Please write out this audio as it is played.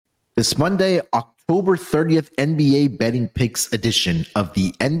This Monday, October 30th, NBA Betting Picks edition of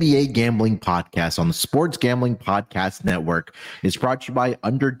the NBA Gambling Podcast on the Sports Gambling Podcast Network is brought to you by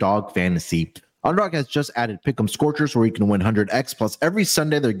Underdog Fantasy. Underdog has just added Pick'em Scorchers where you can win 100x, plus every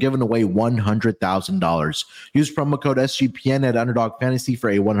Sunday they're giving away $100,000. Use promo code SGPN at Underdog Fantasy for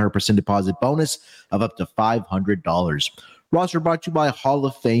a 100% deposit bonus of up to $500. Roster brought to you by Hall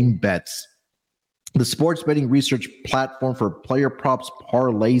of Fame Bets, the sports betting research platform for player props,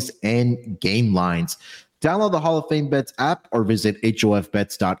 parlays, and game lines. Download the Hall of Fame Bets app or visit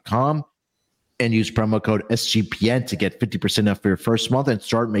hofbets.com and use promo code SGPN to get 50% off for your first month and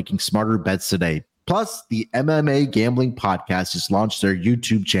start making smarter bets today. Plus, the MMA Gambling Podcast has launched their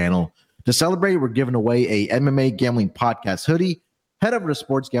YouTube channel. To celebrate, we're giving away a MMA Gambling Podcast hoodie. Head over to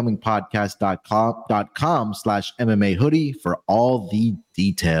sportsgamblingpodcast.com/MMA hoodie for all the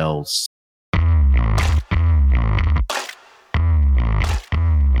details.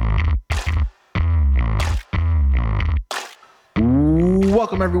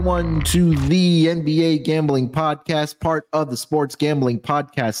 Welcome, everyone, to the NBA Gambling Podcast, part of the Sports Gambling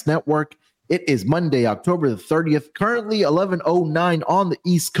Podcast Network. It is Monday, October the 30th, currently 11:09 on the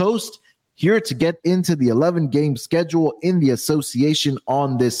East Coast. Here to get into the 11-game schedule in the association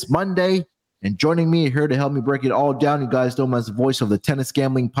on this Monday. And joining me here to help me break it all down, you guys know him as the voice of the Tennis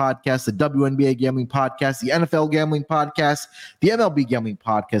Gambling Podcast, the WNBA Gambling Podcast, the NFL Gambling Podcast, the MLB Gambling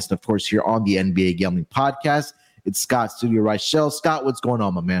Podcast, and of course, here on the NBA Gambling Podcast. It's Scott Studio Reichel. Scott, what's going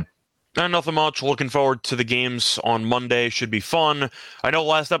on, my man? Nothing much. Looking forward to the games on Monday. Should be fun. I know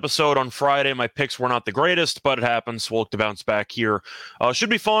last episode on Friday, my picks were not the greatest, but it happens. We'll look to bounce back here. Should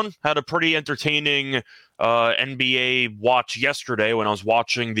be fun. Had a pretty entertaining NBA watch yesterday when I was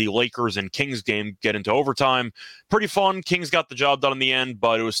watching the Lakers and Kings game get into overtime. Pretty fun. Kings got the job done in the end,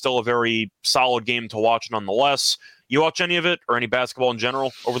 but it was still a very solid game to watch nonetheless. You watch any of it or any basketball in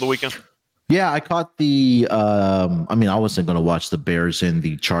general over the weekend? Yeah, I caught the I wasn't going to watch the Bears and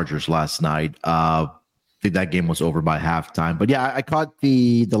the Chargers last night. I think that game was over by halftime. But yeah, I caught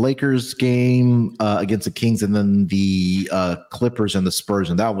the Lakers game against the Kings and then the Clippers and the Spurs,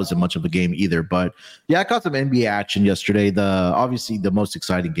 and that wasn't much of a game either. But yeah, I caught some NBA action yesterday. Obviously the most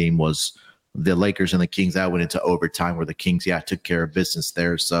exciting game was the Lakers and the Kings. That went into overtime where the Kings, took care of business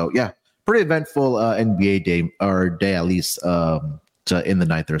there. So yeah, pretty eventful NBA day at least in the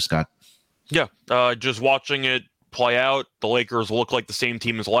night there, Scott. Yeah, just watching it play out, the Lakers look like the same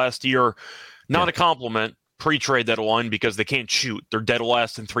team as last year. Not a compliment pre-trade deadline because they can't shoot. They're dead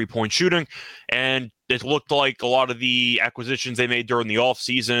last in three-point shooting, and it looked like a lot of the acquisitions they made during the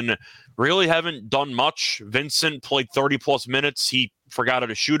offseason really haven't done much. Vincent played 30-plus minutes. He forgot how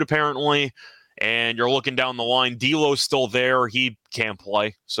to shoot, apparently, and you're looking down the line. D'Lo's still there. He can't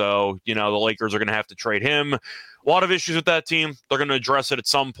play, so, the Lakers are going to have to trade him. A lot of issues with that team. They're going to address it at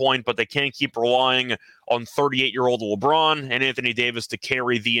some point, but they can't keep relying on 38-year-old LeBron and Anthony Davis to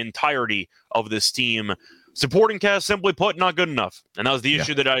carry the entirety of this team. Supporting cast, simply put, not good enough. And that was the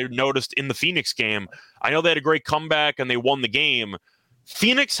issue that I noticed in the Phoenix game. I know they had a great comeback and they won the game.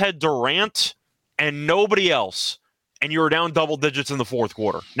 Phoenix had Durant and nobody else, and you were down double digits in the fourth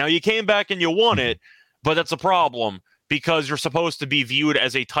quarter. Now, you came back and you won it, but that's a problem because you're supposed to be viewed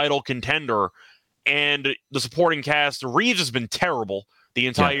as a title contender. And the supporting cast, Reeves has been terrible the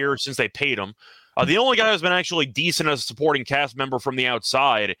entire year since they paid him. The only guy who's been actually decent as a supporting cast member from the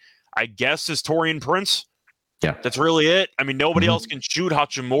outside, I guess, is Taurean Prince. Yeah. That's really it. I mean, nobody else can shoot.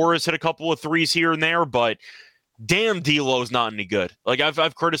 Hachimura's hit a couple of threes here and there, but damn, D'Lo's not any good. Like,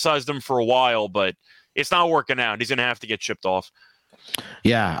 I've criticized him for a while, but it's not working out. He's going to have to get shipped off.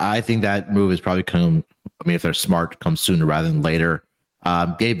 Yeah, I think that move is probably if they're smart, come sooner rather than later.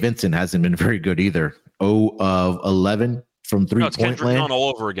 Gabe Vincent hasn't been very good either. 0 of 11 from three-point land. All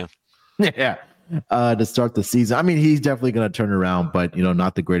over again. Yeah, to start the season. I mean, he's definitely going to turn around, but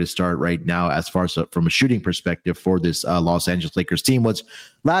not the greatest start right now as far as from a shooting perspective for this Los Angeles Lakers team. Which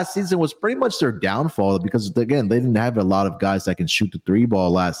last season was pretty much their downfall because again they didn't have a lot of guys that can shoot the three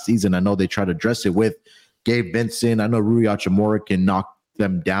ball last season. I know they tried to address it with Gabe Vincent. I know Rui Hachimura can knock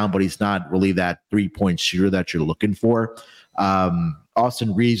them down, but he's not really that 3-point shooter that you're looking for.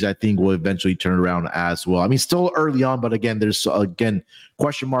 Austin Reeves, I think, will eventually turn around as well. I mean, still early on, but again, there's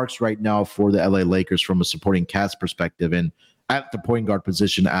question marks right now for the LA Lakers from a supporting cast perspective and at the point guard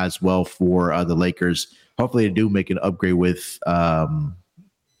position as well for the Lakers. Hopefully they do make an upgrade with D'Lo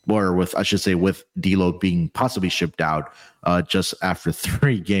being possibly shipped out just after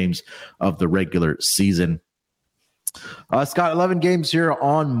 3 games of the regular season. Scott, 11 games here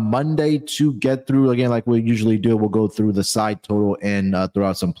on Monday to get through. Again, like we usually do, we'll go through the side total and throw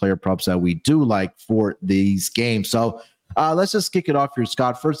out some player props that we do like for these games. So Let's just kick it off here,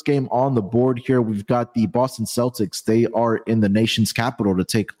 Scott. First game on the board here. We've got the Boston Celtics. They are in the nation's capital to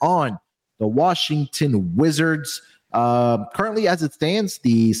take on the Washington Wizards. Currently, as it stands,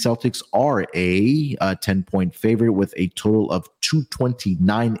 the Celtics are a 10-point favorite with a total of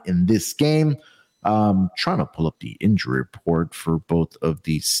 229 in this game. Trying to pull up the injury report for both of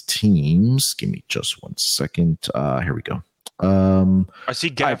these teams. Give me just 1 second. Here we go. I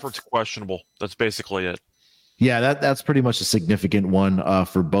see Gafford's questionable. That's basically it. Yeah, that's pretty much a significant one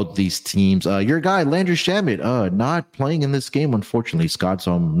for both these teams. Your guy, Landry Shamet, not playing in this game, unfortunately, Scott.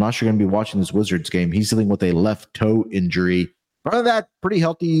 So I'm not sure going to be watching this Wizards game. He's dealing with a left toe injury. Other than that, pretty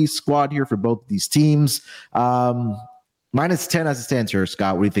healthy squad here for both these teams. -10 as it stands here,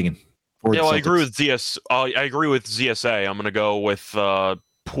 Scott. What are you thinking? Yeah, well, I agree with ZSA. I'm going to go with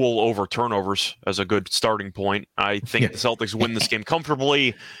Poole over turnovers as a good starting point. I think the Celtics win this game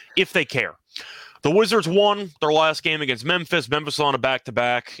comfortably if they care. The Wizards won their last game against Memphis. Memphis on a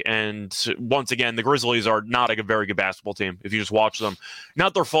back-to-back. And once again, the Grizzlies are not a very good basketball team if you just watch them.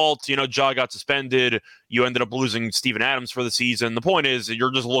 Not their fault. Ja got suspended. You ended up losing Steven Adams for the season. The point is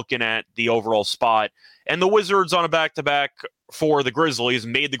you're just looking at the overall spot. And the Wizards on a back-to-back for the Grizzlies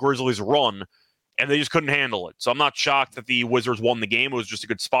made the Grizzlies run, and they just couldn't handle it. So I'm not shocked that the Wizards won the game. It was just a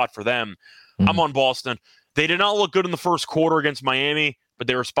good spot for them. I'm on Boston. They did not look good in the first quarter against Miami, but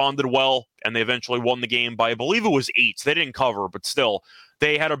they responded well, and they eventually won the game by, I believe it was 8. So they didn't cover, but still,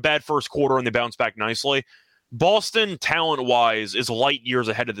 they had a bad first quarter, and they bounced back nicely. Boston, talent-wise, is light years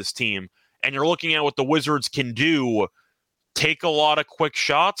ahead of this team, and you're looking at what the Wizards can do, take a lot of quick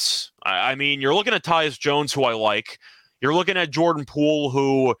shots. I mean, you're looking at Tyus Jones, who I like. You're looking at Jordan Poole,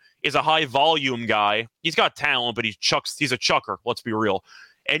 who is a high-volume guy. He's got talent, but he's a chucker, let's be real.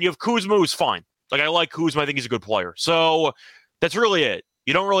 And you have Kuzma, who's fine. Like, I like Kuzma. I think he's a good player. So that's really it.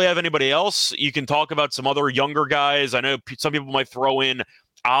 You don't really have anybody else. You can talk about some other younger guys. I know some people might throw in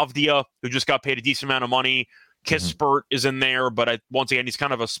Avdia, who just got paid a decent amount of money. Kispert is in there, but once again, he's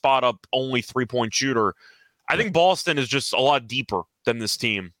kind of a spot-up, only three-point shooter. I think Boston is just a lot deeper than this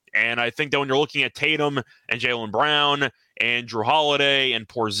team. And I think that when you're looking at Tatum and Jaylen Brown and Drew Holiday and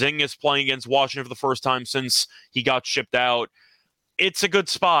Porzingis playing against Washington for the first time since he got shipped out, it's a good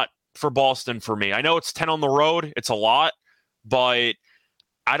spot for Boston for me. I know it's 10 on the road. It's a lot, but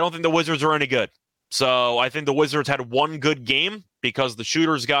I don't think the Wizards are any good. So I think the Wizards had one good game because the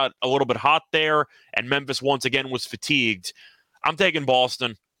shooters got a little bit hot there, and Memphis once again was fatigued. I'm taking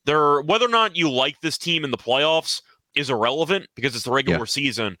Boston. Whether or not you like this team in the playoffs is irrelevant because it's the regular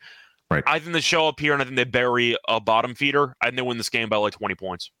season. Right. I think they show up here, and I think they bury a bottom feeder. I think they win this game by like 20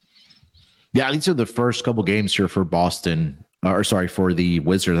 points. Yeah, these are the first couple games here for Boston. For the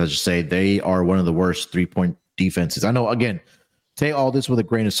Wizards, I should say. They are one of the worst three-point defenses. I know, again, take all this with a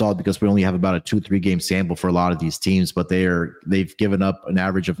grain of salt because we only have about a 2-3 game sample for a lot of these teams, but they've given up an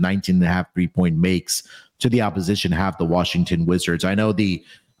average of 19.5 3-point makes to the opposition, half the Washington Wizards. I know the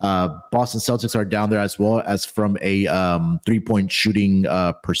Boston Celtics are down there as well as from a 3-point shooting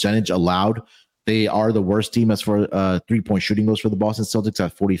percentage allowed. They are the worst team as far 3-point shooting goes for the Boston Celtics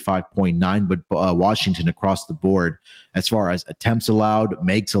at 45.9, but Washington across the board, as far as attempts allowed,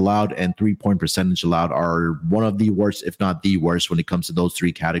 makes allowed, and 3-point percentage allowed, are one of the worst, if not the worst, when it comes to those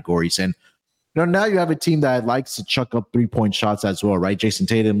three categories. And now you have a team that likes to chuck up 3-point shots as well, right? Jason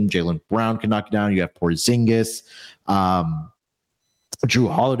Tatum, Jaylen Brown can knock it down. You have Porzingis. Drew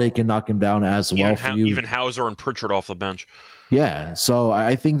Holiday can knock him down as well. Even Hauser and Pritchard off the bench. Yeah, so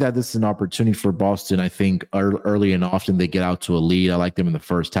I think that this is an opportunity for Boston. I think early and often they get out to a lead. I like them in the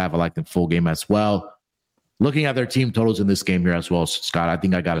first half. I like them full game as well. Looking at their team totals in this game here as well, Scott, I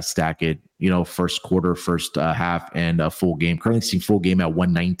think I got to stack it, first quarter, first half, and a full game. Currently seeing full game at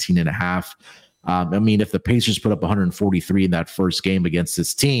 119.5. I mean, if the Pacers put up 143 in that first game against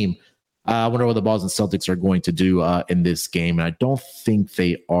this team, I wonder what the Boston Celtics are going to do in this game. And I don't think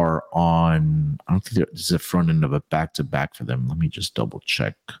they are on. I don't think this is a front end of a back-to-back for them. Let me just double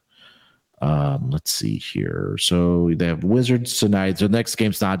check. Let's see here. So they have Wizards tonight. So the next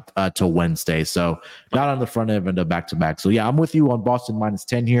game's not till Wednesday. So not on the front end of a back-to-back. So yeah, I'm with you on Boston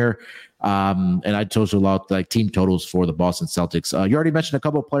 -10 here. And I told you a lot like team totals for the Boston Celtics. You already mentioned a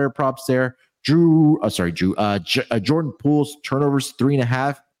couple of player props there. Jordan Poole's turnovers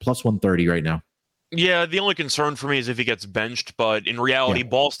 3.5. Plus 130 right now. Yeah, the only concern for me is if he gets benched, but in reality,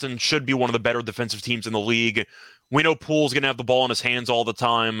 Boston should be one of the better defensive teams in the league. We know Poole's going to have the ball in his hands all the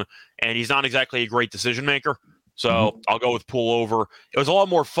time, and he's not exactly a great decision maker. So I'll go with Poole over. It was a lot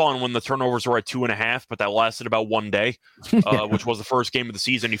more fun when the turnovers were at 2.5, but that lasted about 1 day, which was the first game of the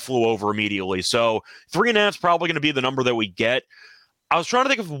season. He flew over immediately. So 3.5 is probably going to be the number that we get. I was trying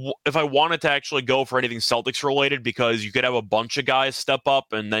to think if I wanted to actually go for anything Celtics related, because you could have a bunch of guys step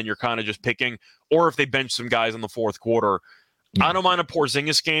up and then you're kind of just picking, or if they bench some guys in the fourth quarter. Yeah. I don't mind a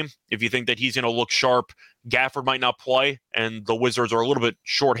Porzingis game if you think that he's going to look sharp. Gafford might not play, and the Wizards are a little bit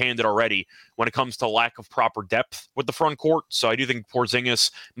shorthanded already when it comes to lack of proper depth with the front court. So I do think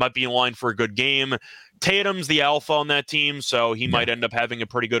Porzingis might be in line for a good game. Tatum's the alpha on that team, so he might end up having a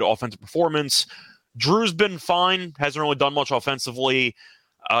pretty good offensive performance. Drew's been fine, hasn't really done much offensively.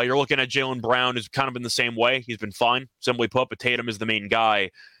 You're looking at Jaylen Brown, who's kind of been the same way. He's been fine, simply put, but Tatum is the main guy.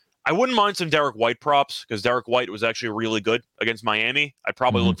 I wouldn't mind some Derek White props, because Derek White was actually really good against Miami. I'd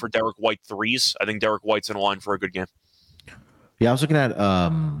probably look for Derek White threes. I think Derek White's in line for a good game. Yeah, I was looking at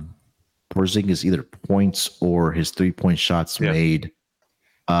Porzingis, either points or his 3-point shots made.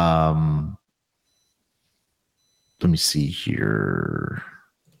 Let me see here.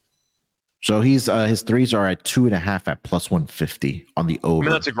 So he's his threes are at 2.5 at plus 150 on the over. I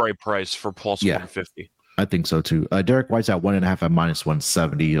mean, that's a great price for plus 150. I think so too. Derek White's at 1.5 at minus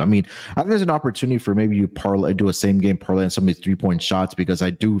 170. I mean, I think there's an opportunity for maybe you do a same game parlay on some of these 3-point shots, because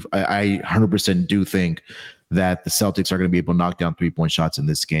I 100% do think that the Celtics are going to be able to knock down 3-point shots in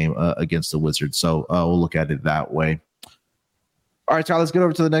this game against the Wizards. So we'll look at it that way. All right, Tyler, let's get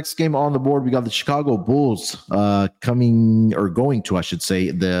over to the next game on the board. We got the Chicago Bulls going to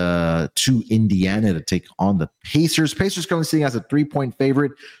Indiana to take on the Pacers. Pacers currently sitting as a 3-point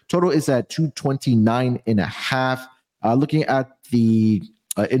favorite. Total is at 229.5. Looking at the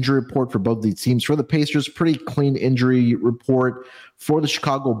injury report for both these teams. For the Pacers, pretty clean injury report. For the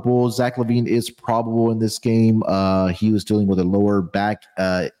Chicago Bulls, Zach LaVine is probable in this game. He was dealing with a lower back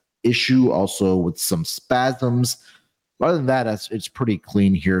issue, also with some spasms. Other than that, it's pretty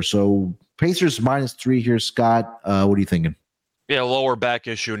clean here. So Pacers -3 here, Scott. What are you thinking? Yeah, lower back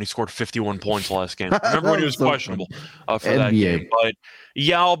issue, and he scored 51 points last game. Remember when he was questionable for NBA. that game. But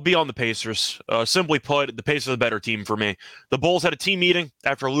yeah, I'll be on the Pacers. Simply put, the Pacers are the better team for me. The Bulls had a team meeting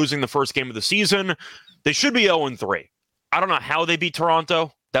after losing the first game of the season. They should be 0-3. I don't know how they beat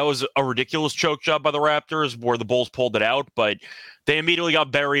Toronto. That was a ridiculous choke job by the Raptors where the Bulls pulled it out, but they immediately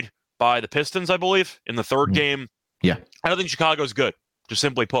got buried by the Pistons, I believe, in the third game. Yeah. I don't think Chicago's good, just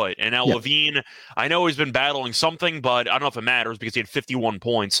simply put. And now LaVine, I know he's been battling something, but I don't know if it matters because he had 51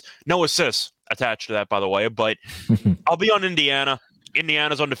 points. No assists attached to that, by the way. But I'll be on Indiana.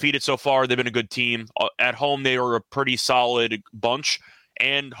 Indiana's undefeated so far. They've been a good team. At home, they were a pretty solid bunch.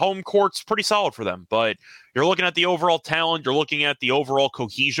 And home court's pretty solid for them. But you're looking at the overall talent. You're looking at the overall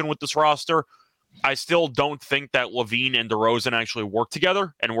cohesion with this roster. I still don't think that LaVine and DeRozan actually work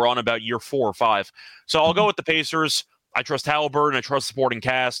together, and we're on about year 4 or 5. So I'll go with the Pacers. I trust Halliburton. I trust the supporting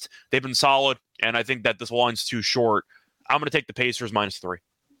cast. They've been solid, and I think that this line's too short. I'm going to take the Pacers -3.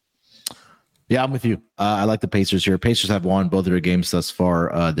 Yeah, I'm with you. I like the Pacers here. Pacers have won both of their games thus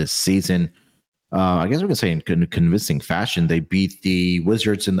far this season. I guess we can say in convincing fashion. They beat the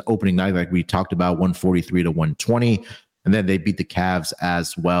Wizards in the opening night, like we talked about, 143-120. And then they beat the Cavs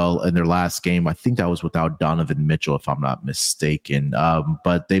as well in their last game. I think that was without Donovan Mitchell, if I'm not mistaken.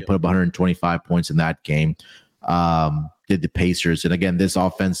 But they put up 125 points in that game. Did the Pacers. And again, this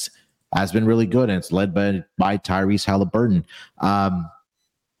offense has been really good, and it's led by Tyrese Halliburton. I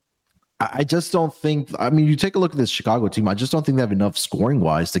just don't think, you take a look at this Chicago team. I just don't think they have enough scoring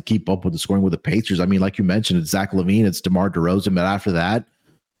wise to keep up with the scoring with the Pacers. I mean, like you mentioned, it's Zach LaVine, it's DeMar DeRozan, but after that,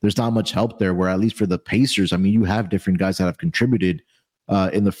 there's not much help there, where at least for the Pacers, you have different guys that have contributed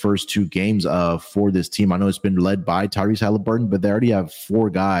in the first 2 games for this team. I know it's been led by Tyrese Halliburton, but they already have 4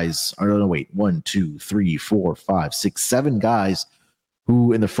 guys. I don't know, wait, 1, 2, 3, 4, 5, 6, 7 guys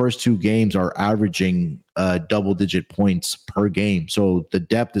who in the first 2 games are averaging double-digit points per game. So the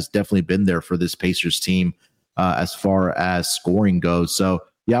depth has definitely been there for this Pacers team as far as scoring goes. So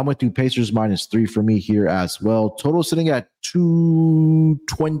yeah, I'm with you. Pacers -3 for me here as well. Total sitting at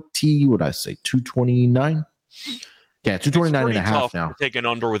 220. What did I say? 229? Yeah, 229.5 now. Take an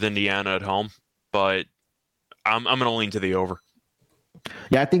under with Indiana at home, but I'm going to lean to the over.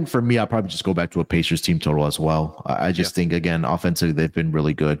 Yeah, I think for me, I'll probably just go back to a Pacers team total as well. I just think, again, offensively, they've been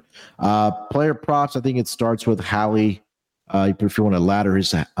really good. Player props, I think it starts with Hallie. If you want to ladder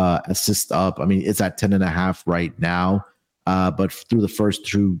his assist up, it's at 10.5 right now. But through the first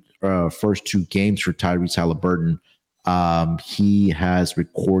two games for Tyrese Halliburton, he has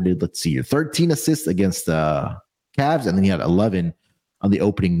recorded, 13 assists against the Cavs, and then he had 11 on the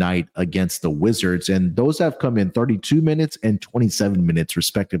opening night against the Wizards. And those have come in 32 minutes and 27 minutes,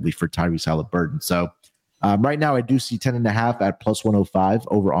 respectively, for Tyrese Halliburton. So right now, I do see 10.5 at plus 105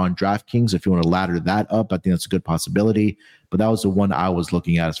 over on DraftKings. If you want to ladder that up, I think that's a good possibility. But that was the one I was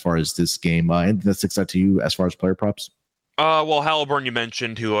looking at as far as this game. Anything that sticks out to you as far as player props? Well, Halliburton you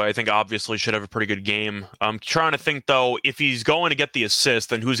mentioned, who I think obviously should have a pretty good game. I'm trying to think though, if he's going to get the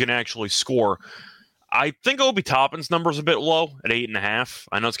assist, then who's going to actually score? I think Obi Toppin's number's a bit low at 8.5.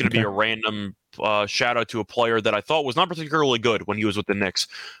 I know it's going to be Okay. a random shout out to a player that I thought was not particularly good when he was with the Knicks,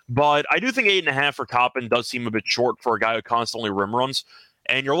 but I do think 8.5 for Toppin does seem a bit short for a guy who constantly rim runs.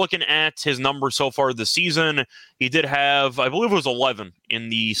 And you're looking at his numbers so far this season. He did have, I believe it was 11 in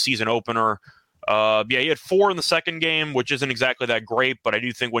the season opener. Yeah, he had 4 in the second game, which isn't exactly that great, but I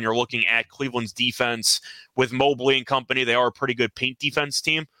do think when you're looking at Cleveland's defense with Mobley and company, they are a pretty good paint defense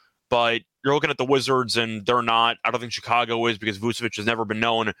team. But you're looking at the Wizards, and they're not. I don't think Chicago is, because Vucevic has never been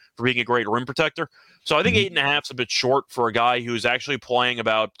known for being a great rim protector. So I think 8.5 is a bit short for a guy who's actually playing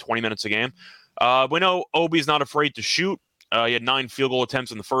about 20 minutes a game. We know Obi's not afraid to shoot. He had 9 field goal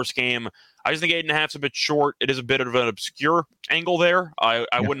attempts in the first game. I just think 8.5 is a bit short. It is a bit of an obscure angle there. I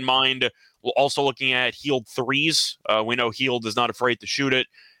wouldn't mind also looking at Hield threes. We know Hield is not afraid to shoot it,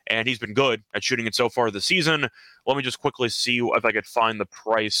 and he's been good at shooting it so far this season. Let me just quickly see if I could find the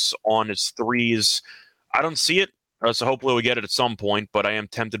price on his threes. I don't see it, so hopefully we get it at some point, but I am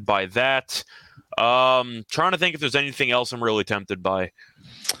tempted by that. Trying to think if there's anything else I'm really tempted by.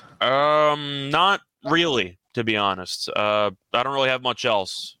 Not really, to be honest. I don't really have much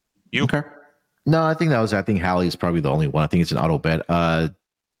else. You? Okay. No, I think Hallie is probably the only one. I think it's an auto bet.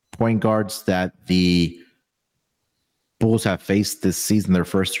 Point guards that the Bulls have faced this season, their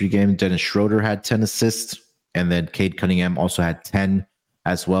first 3 games, Dennis Schroeder had 10 assists, and then Cade Cunningham also had 10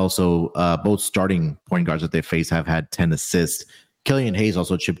 as well. So both starting point guards that they face have had 10 assists. Killian Hayes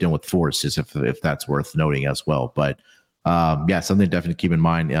also chipped in with 4 assists, if that's worth noting as well. But yeah, something to definitely keep in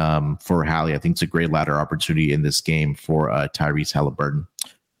mind for Hallie. I think it's a great ladder opportunity in this game for Tyrese Halliburton.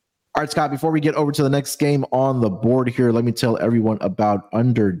 All right, Scott, before we get over to the next game on the board here, let me tell everyone about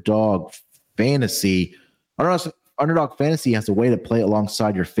Underdog Fantasy. Underdog Fantasy has a way to play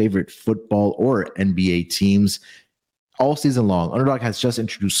alongside your favorite football or NBA teams all season long. Underdog has just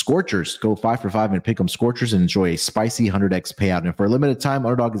introduced Scorchers. Go 5 for 5 and pick 'em Scorchers and enjoy a spicy 100x payout. And for a limited time,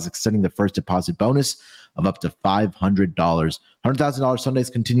 Underdog is extending the first deposit bonus of up to $500. $100,000 Sundays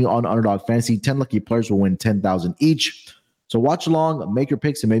continue on Underdog Fantasy. 10 lucky players will win $10,000 each. So watch along, make your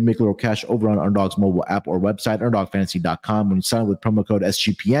picks, and maybe make a little cash over on Underdog's mobile app or website, underdogfantasy.com. When you sign up with promo code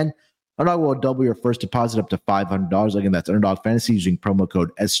SGPN, Underdog will double your first deposit up to $500. Again, that's Underdog Fantasy using promo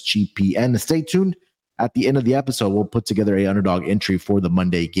code SGPN. Stay tuned. At the end of the episode, we'll put together a Underdog entry for the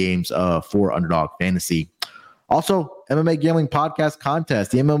Monday games for Underdog Fantasy. Also, MMA Gambling Podcast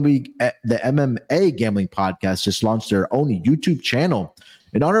Contest. The MMA Gambling Podcast just launched their own YouTube channel.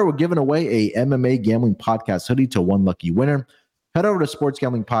 In honor, we're giving away a MMA Gambling Podcast hoodie to one lucky winner. Head over to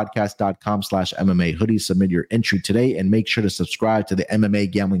sportsgamblingpodcast.com/MMA hoodie. Submit your entry today and make sure to subscribe to the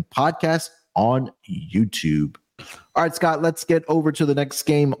MMA Gambling Podcast on YouTube. All right, Scott, let's get over to the next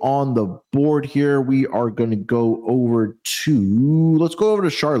game on the board here. We are going to go over to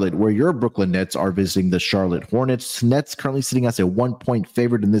Charlotte, where your Brooklyn Nets are visiting the Charlotte Hornets. Nets currently sitting as a 1-point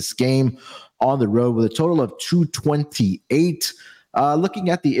favorite in this game on the road with a total of 228. Looking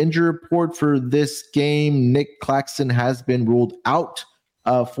at the injury report for this game, Nick Claxton has been ruled out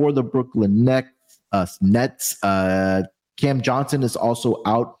for the Brooklyn Nets. Cam Johnson is also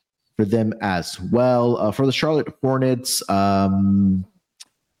out for them as well. For the Charlotte Hornets,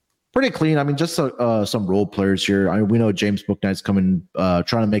 pretty clean. I mean, just some role players here. I mean, we know James Bouknight's coming, trying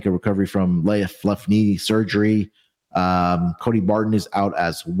to make a recovery from left knee surgery. Cody Barton is out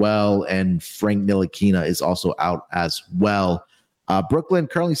as well, and Frank Ntilikina is also out as well. Brooklyn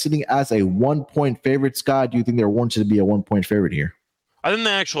currently sitting as a 1-point favorite. Scott, do you think they're warranted to be a 1-point favorite here? I think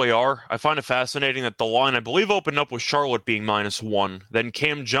they actually are. I find it fascinating that the line, I believe, opened up with Charlotte being -1. Then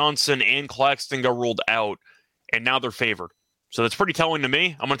Cam Johnson and Claxton got ruled out, and now they're favored. So that's pretty telling to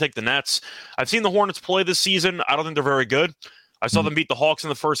me. I'm going to take the Nets. I've seen the Hornets play this season. I don't think they're very good. I saw them beat the Hawks in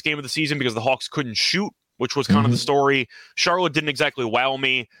the first game of the season because the Hawks couldn't shoot, which was kind of the story. Charlotte didn't exactly wow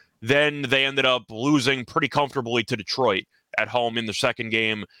me. Then they ended up losing pretty comfortably to Detroit at home in the second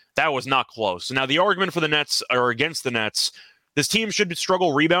game. That was not close. So now the argument for the Nets, or against the Nets, this team should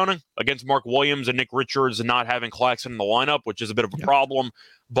struggle rebounding against Mark Williams and Nick Richards and not having Claxton in the lineup, which is a bit of a problem.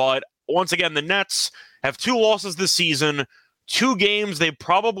 But once again, the Nets have 2 losses this season, 2 games they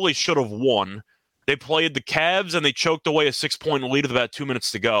probably should have won. They played the Cavs and they choked away a 6-point lead with about 2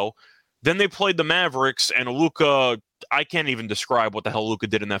 minutes to go. Then they played the Mavericks, and Luka, I can't even describe what the hell Luka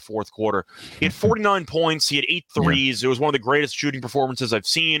did in that fourth quarter. He had 49 points. He had 8 threes. Yeah. It was one of the greatest shooting performances I've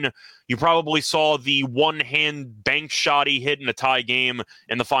seen. You probably saw the one-hand bank shot he hit in a tie game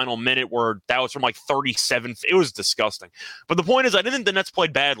in the final minute where that was from like 37. It was disgusting. But the point is, I didn't think the Nets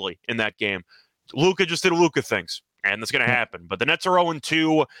played badly in that game. Luka just did Luka things. and that's going to happen. But the Nets are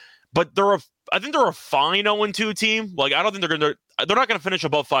 0-2, but I think they're a fine 0-2 team. Like, I don't think they're not going to finish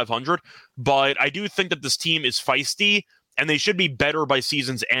above 500, but I do think that this team is feisty, and they should be better by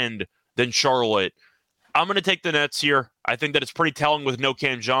season's end than Charlotte. I'm going to take the Nets here. I think that it's pretty telling with no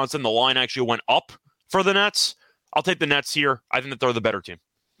Cam Johnson. The line actually went up for the Nets. I'll take the Nets here. I think that they're the better team.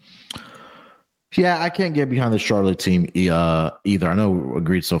 Yeah, I can't get behind the Charlotte team either. I know we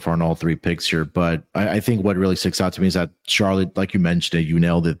agreed so far on all three picks here, but I think what really sticks out to me is that Charlotte, like you mentioned it, you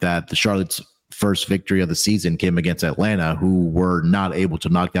nailed it, that the Charlotte's first victory of the season came against Atlanta, who were not able to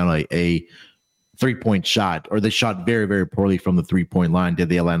knock down a three-point shot, or they shot very, very poorly from the three-point line, did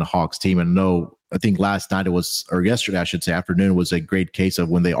the Atlanta Hawks team. And I think last night or yesterday, I should say, afternoon, was a great case of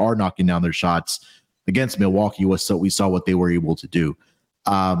when they are knocking down their shots against Milwaukee, we saw what they were able to do.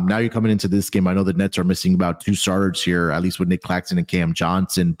 Now you're coming into this game. I know the Nets are missing about two starters here, at least with Nick Claxton and Cam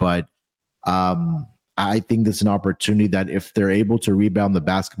Johnson, but I think this is an opportunity that if they're able to rebound the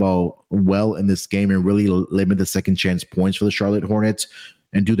basketball well in this game and really limit the second chance points for the Charlotte Hornets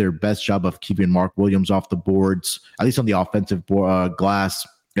and do their best job of keeping Mark Williams off the boards, at least on the offensive glass,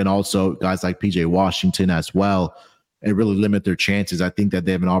 and also guys like PJ Washington as well, and really limit their chances, I think that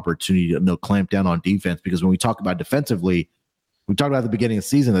they have an opportunity to clamp down on defense. Because when we talk about defensively, we talked about at the beginning of the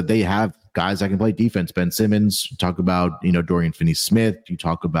season that they have guys that can play defense. Ben Simmons, you talk about, Dorian Finney-Smith, you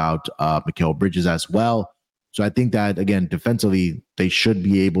talk about Mikal Bridges as well. So I think that, again, defensively, they should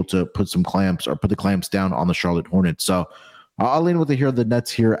be able to put the clamps down on the Charlotte Hornets. So I'll lean with the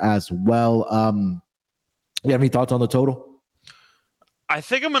Nets here as well. You have any thoughts on the total? I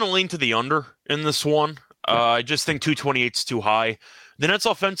think I'm going to lean to the under in this one. I just think 228 is too high. The Nets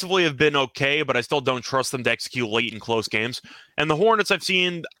offensively have been okay, but I still don't trust them to execute late in close games. And the Hornets I've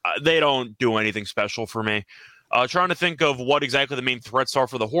seen, they don't do anything special for me. Trying to think of what exactly the main threats are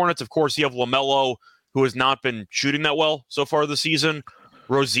for the Hornets. Of course, you have LaMelo, who has not been shooting that well so far this season.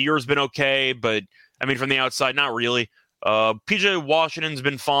 Rozier's been okay, but, from the outside, not really. PJ Washington's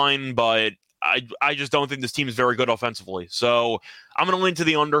been fine, but I just don't think this team is very good offensively. So I'm going to lean to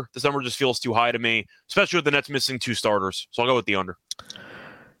the under. This number just feels too high to me, especially with the Nets missing two starters. So I'll go with the under.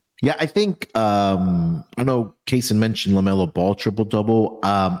 Yeah, I think I know Kaysen mentioned LaMelo Ball triple-double.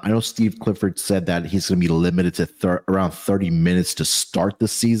 I know Steve Clifford said that he's going to be limited to around 30 minutes to start the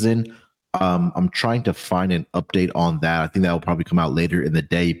season. I'm trying to find an update on that. I think that will probably come out later in the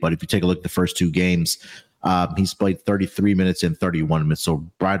day. But if you take a look at the first two games, he's played 33 minutes and 31 minutes. So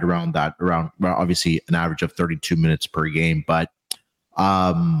right around that, obviously an average of 32 minutes per game. But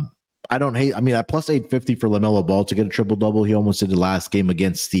I don't hate. At plus 850 for LaMelo Ball to get a triple-double. He almost did the last game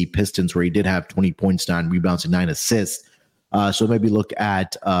against the Pistons where he did have 20 points, 9 rebounds, and 9 assists. So maybe look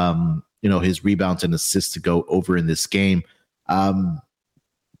at, his rebounds and assists to go over in this game. I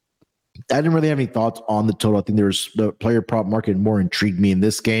didn't really have any thoughts on the total. I think the player prop market more intrigued me in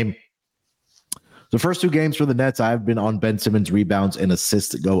this game. The first two games for the Nets, I've been on Ben Simmons rebounds and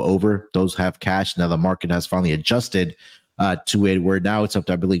assists to go over. Those have cash. Now the market has finally adjusted to it, where now it's up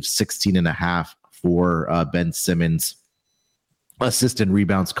to, I believe, 16.5 for Ben Simmons assists and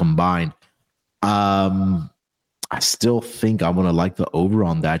rebounds combined. I still think I'm going to like the over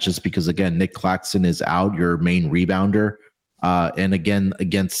on that, just because, again, Nick Claxton is out, your main rebounder. And again,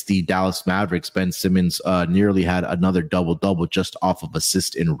 against the Dallas Mavericks, Ben Simmons nearly had another double-double just off of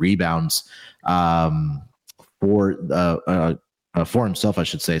assists and rebounds for himself, I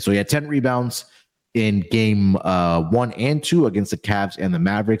should say. So he had 10 rebounds in game 1 and 2 against the Cavs and the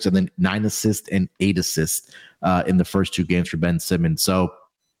Mavericks, and then 9 assists and 8 assists in the first two games for Ben Simmons. So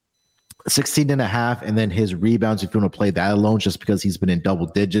 16.5, and then his rebounds, if you want to play that alone, just because he's been in double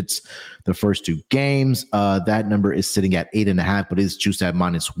digits the first two games, that number is sitting at 8.5, but is juiced at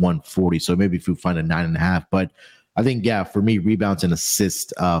minus 140. So maybe if you find a 9.5, but I think, yeah, for me, rebounds and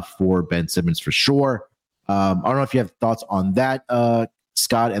assists for Ben Simmons for sure. I don't know if you have thoughts on that,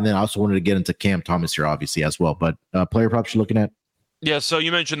 Scott, and then I also wanted to get into Cam Thomas here, obviously, as well. But player props you're looking at? Yeah, so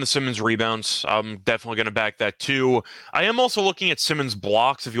you mentioned the Simmons rebounds. I'm definitely going to back that too. I am also looking at Simmons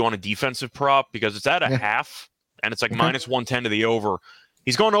blocks if you want a defensive prop, because it's at a half, and it's like minus 110 to the over.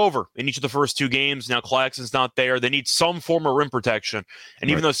 He's gone over in each of the first two games. Now Claxton's not there. They need some form of rim protection.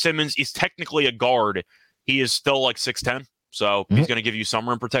 And even though Simmons is technically a guard, he is still like 6'10". So he's going to give you some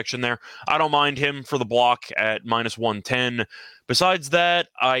rim protection there. I don't mind him for the block at minus 110. Besides that,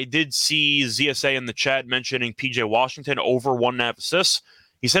 I did see ZSA in the chat mentioning PJ Washington over 1.5 assists.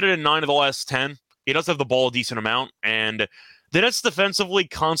 He said it in 9 of the last 10. He does have the ball a decent amount. And the Nets defensively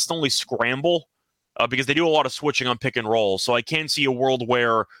constantly scramble because they do a lot of switching on pick and roll. So I can see a world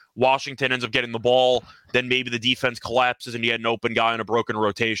where Washington ends up getting the ball, then maybe the defense collapses and you get an open guy in a broken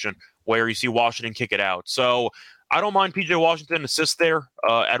rotation where you see Washington kick it out. So I don't mind PJ Washington assist there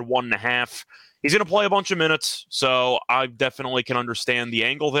at 1.5. He's going to play a bunch of minutes, so I definitely can understand the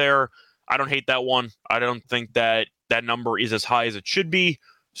angle there. I don't hate that one. I don't think that number is as high as it should be,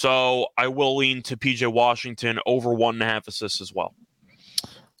 so I will lean to PJ Washington over 1.5 assists as well.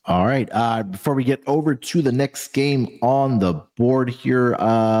 All right. Before we get over to the next game on the board here,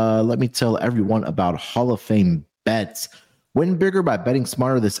 let me tell everyone about Hall of Fame bets. Win bigger by betting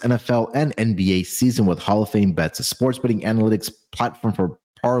smarter this NFL and NBA season with Hall of Fame bets, a sports betting analytics platform for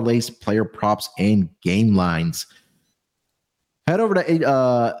parlays, player props, and game lines. Head over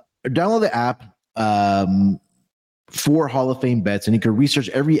to download the app for Hall of Fame bets, and you can research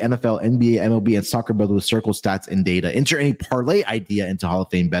every NFL, NBA, MLB, and soccer bet with Circle stats and data. Enter any parlay idea into Hall of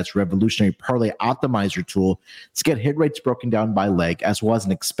Fame bets, revolutionary parlay optimizer tool to get hit rates broken down by leg, as well as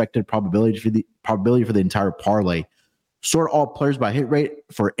an expected probability for the entire parlay. Sort all players by hit rate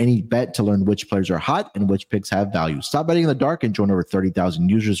for any bet to learn which players are hot and which picks have value. Stop betting in the dark and join over 30,000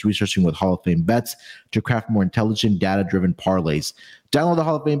 users researching with Hall of Fame bets to craft more intelligent, data-driven parlays. Download the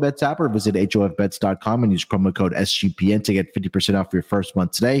Hall of Fame bets app or visit hofbets.com and use promo code SGPN to get 50% off your first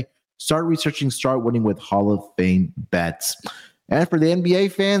month today. Start researching, start winning with Hall of Fame bets. And for the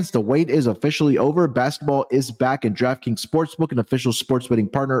NBA fans, the wait is officially over. Basketball is back, and DraftKings Sportsbook, an official sports betting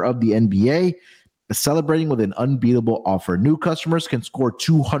partner of the NBA, is celebrating with an unbeatable offer. New customers can score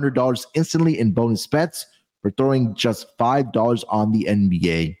 $200 instantly in bonus bets for throwing just $5 on the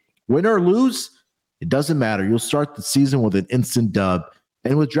NBA. Win or lose, it doesn't matter. You'll start the season with an instant dub.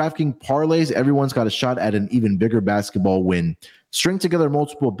 And with DraftKings parlays, everyone's got a shot at an even bigger basketball win. String together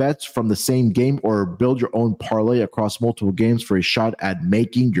multiple bets from the same game or build your own parlay across multiple games for a shot at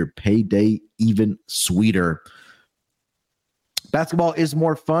making your payday even sweeter. Basketball is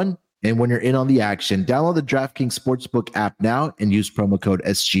more fun, and when you're in on the action, download the DraftKings Sportsbook app now and use promo code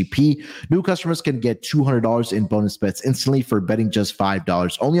SGP. New customers can get $200 in bonus bets instantly for betting just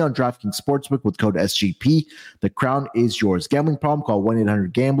 $5. Only on DraftKings Sportsbook with code SGP. The crown is yours. Gambling problem? Call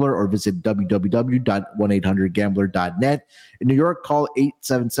 1-800-GAMBLER or visit www.1800gambler.net. In New York, call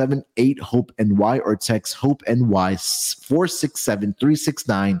 877-8-HOPE-NY or text HOPE-NY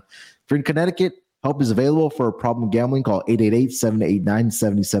 467-369. If you're in Connecticut, help is available for a problem gambling. Call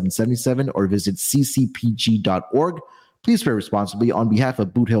 888-789-7777 or visit ccpg.org. Please play responsibly on behalf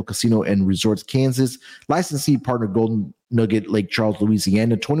of Boot Hill Casino and Resorts, Kansas. Licensee partner Golden Nugget, Lake Charles,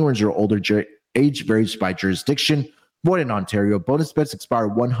 Louisiana. 21 years or older. Age varies by jurisdiction. Void in Ontario. Bonus bets expire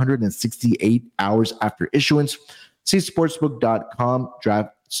 168 hours after issuance. See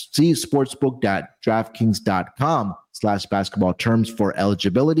sportsbook.draftkings.com/basketball terms for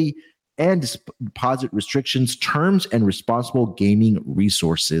eligibility and deposit restrictions, terms, and responsible gaming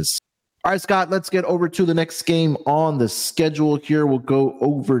resources. All right, Scott, let's get over to the next game on the schedule here. Let's go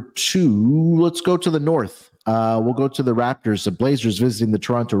to the north. We'll go to the Raptors. The Blazers visiting the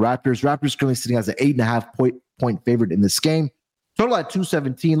Toronto Raptors. Raptors currently sitting as an 8.5 point favorite in this game. Total at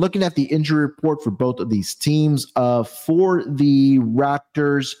 217. Looking at the injury report for both of these teams. For the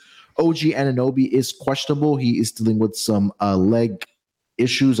Raptors, OG Anunoby is questionable. He is dealing with some leg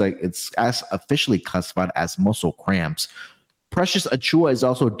issues. It's as officially classified as muscle cramps. Precious Achiuwa is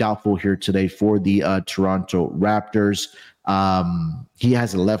also doubtful here today for the Toronto Raptors. He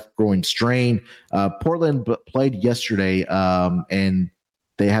has a left groin strain. Portland played yesterday, and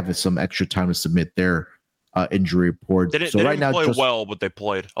they have some extra time to submit their injury report. They didn't play well, but they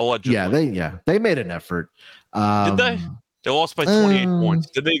played allegedly. They made an effort. Did they? They lost by 28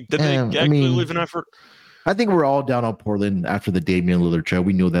 points. Did they actually leave an effort? I think we're all down on Portland after the Damian Lillard trade.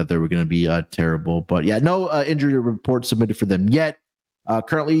 We knew that they were going to be terrible. But yeah, no injury report submitted for them yet.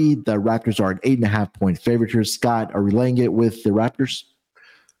 Currently, the Raptors are an 8.5 point favorite here. Scott, are we laying it with the Raptors?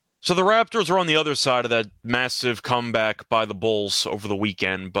 So the Raptors are on the other side of that massive comeback by the Bulls over the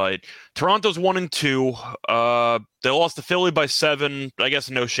weekend. But Toronto's 1-2. They lost to Philly by 7. I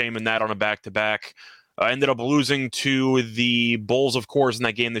guess no shame in that on a back-to-back. Ended up losing to the Bulls, of course, in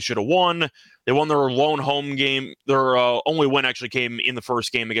that game they should have won. They won their lone home game. Their only win actually came in the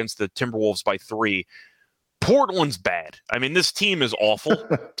first game against the Timberwolves by 3. Portland's bad. I mean, this team is awful.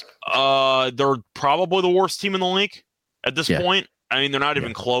 They're probably the worst team in the league at this point. I mean, they're not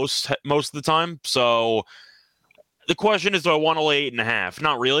even close most of the time. So the question is, do I want to lay 8.5?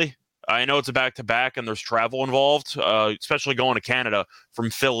 Not really. I know it's a back-to-back and there's travel involved, especially going to Canada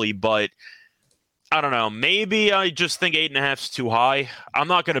from Philly, but I don't know. Maybe I just think 8.5 is too high. I'm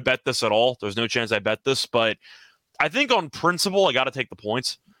not going to bet this at all. There's no chance I bet this, but I think on principle, I got to take the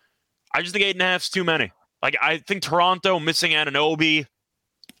points. I just think 8.5 is too many. Like, I think Toronto missing Anunoby,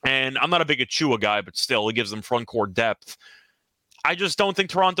 and I'm not a big Achiuwa guy, but still, it gives them front court depth. I just don't think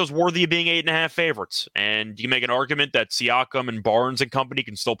Toronto's worthy of being 8.5 favorites. And you make an argument that Siakam and Barnes and company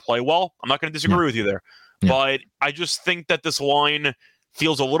can still play well. I'm not going to disagree with you there. Yeah. But I just think that this line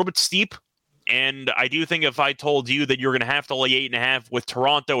feels a little bit steep. And I do think if I told you that you're going to have to lay 8.5 with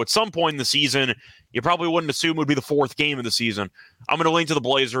Toronto at some point in the season, you probably wouldn't assume it would be the fourth game of the season. I'm going to lean to the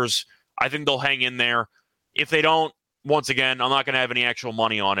Blazers. I think they'll hang in there. If they don't, once again, I'm not going to have any actual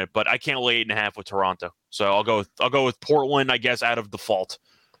money on it, but I can't lay 8.5 with Toronto. So I'll go with Portland, I guess, out of default.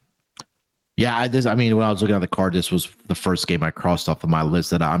 Yeah, when I was looking at the card, this was the first game I crossed off of my list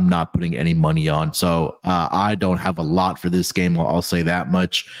that I'm not putting any money on. So I don't have a lot for this game. I'll say that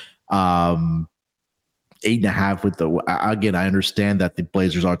much. 8.5 with again, I understand that the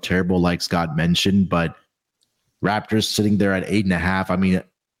Blazers are terrible, like Scott mentioned, but Raptors sitting there at 8.5. I mean,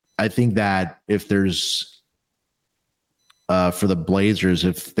 I think that if there's for the Blazers,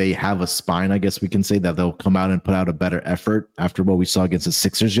 if they have a spine, I guess we can say that they'll come out and put out a better effort after what we saw against the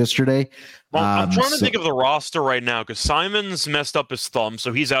Sixers yesterday. Well, I'm trying to think of the roster right now because Simons messed up his thumb,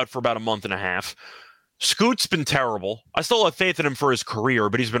 so he's out for about a month and a half. Scoot's been terrible. I still have faith in him for his career,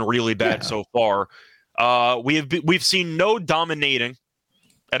 but he's been really bad so far. We've seen no dominating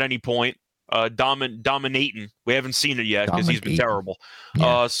at any point. Dominating. We haven't seen it yet because he's been terrible.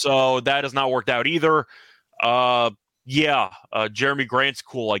 Yeah. So that has not worked out either. Jeremy Grant's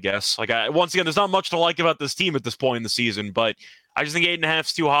cool, I guess. Once again, there's not much to like about this team at this point in the season, but I just think 8.5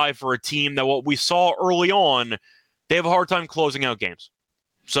 is too high for a team that what we saw early on, they have a hard time closing out games.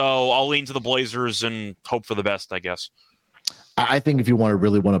 So I'll lean to the Blazers and hope for the best, I guess. I think if you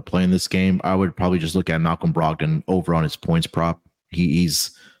really want to play in this game, I would probably just look at Malcolm Brogdon over on his points prop.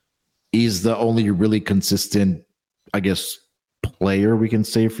 He's the only really consistent, I guess, player we can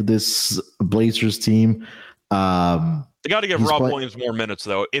say for this Blazers team. They got to give Rob Williams more minutes,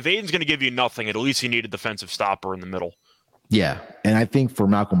 though. If Aiden's going to give you nothing, at least you need a defensive stopper in the middle. Yeah, and I think for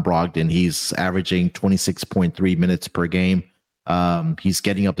Malcolm Brogdon, he's averaging 26.3 minutes per game. He's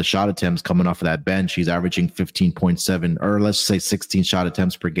getting up the shot attempts coming off of that bench. He's averaging 15.7, or let's say 16 shot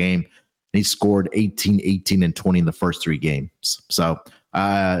attempts per game. And he scored 18, 18, and 20 in the first 3 games. So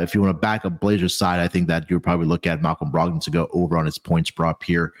if you want to back up Blazers side, I think that you would probably look at Malcolm Brogdon to go over on his points prop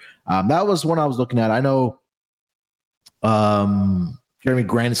here. That was one I was looking at. I know Jeremy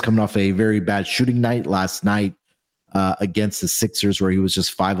Grant is coming off a very bad shooting night last night against the Sixers, where he was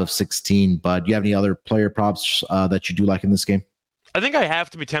just 5 of 16. But do you have any other player props that you do like in this game? I think I have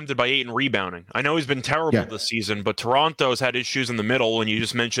to be tempted by Ayton rebounding. I know he's been terrible this season, but Toronto's had issues in the middle, and you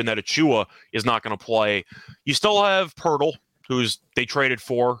just mentioned that Achua is not going to play. You still have Pirtle, they traded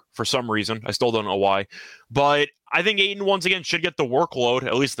for some reason. I still don't know why. But I think Ayton, once again, should get the workload,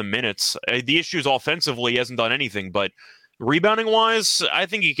 at least the minutes. The issue is offensively, he hasn't done anything, but rebounding-wise, I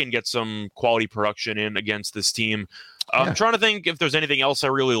think he can get some quality production in against this team. I'm trying to think if there's anything else I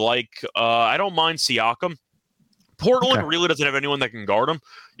really like. I don't mind Siakam. Portland really doesn't have anyone that can guard him.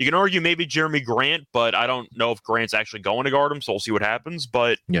 You can argue maybe Jeremy Grant, but I don't know if Grant's actually going to guard him, so we'll see what happens.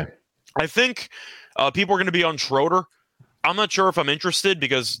 But I think people are going to be on Schroeder. I'm not sure if I'm interested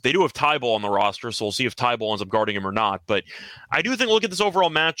because they do have Tybal on the roster, so we'll see if Tybal ends up guarding him or not. But I do think, look at this overall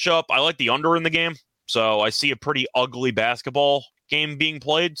matchup. I like the under in the game, so I see a pretty ugly basketball game being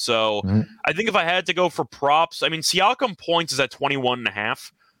played. So I think if I had to go for props, I mean, Siakam points is at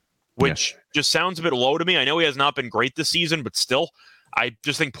 21.5, which just sounds a bit low to me. I know he has not been great this season, but still, I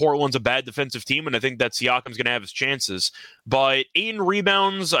just think Portland's a bad defensive team, and I think that Siakam's going to have his chances. But 8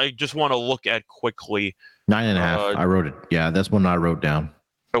 rebounds, I just want to look at quickly. 9.5. I wrote it. Yeah, that's one I wrote down.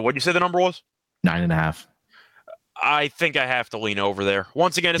 What did you say the number was? 9.5. I think I have to lean over there.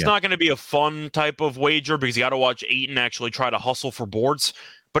 Once again, it's not going to be a fun type of wager because you got to watch Ayton actually try to hustle for boards.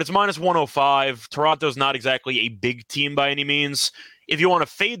 But it's minus 105. Toronto's not exactly a big team by any means. If you want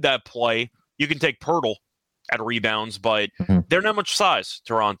to fade that play, you can take Pirtle at rebounds, but they're not much size,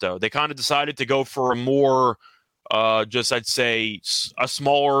 Toronto. They kind of decided to go for a more, I'd say, a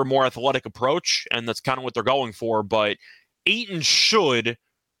smaller, more athletic approach, and that's kind of what they're going for. But Ayton should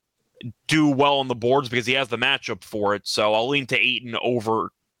do well on the boards because he has the matchup for it. So I'll lean to Ayton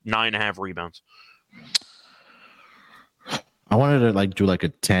over 9.5 rebounds. I wanted to do a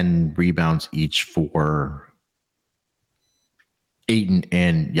 10 rebounds each for Ayton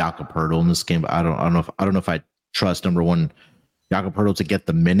and Jakob Poeltl in this game. But I don't know if I trust, number one, Jakob Poeltl to get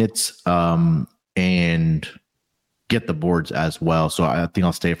the minutes and get the boards as well. So I think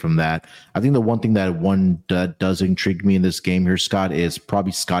I'll stay from that. I think the one thing that does intrigue me in this game here, Scott, is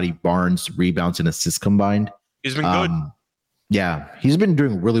probably Scotty Barnes' rebounds and assists combined. He's been good. Yeah, he's been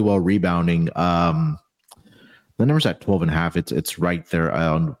doing really well rebounding. The number's at 12.5. It's right there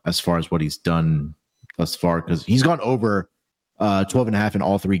as far as what he's done thus far, because he's gone over 12.5 in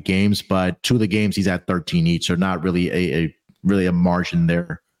all 3 games, but 2 of the games he's at 13 each, so not really a margin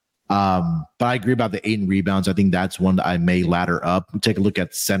there. But I agree about the 8 in rebounds. I think that's one that I may ladder up. We take a look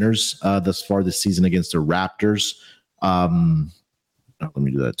at centers thus far this season against the Raptors. Let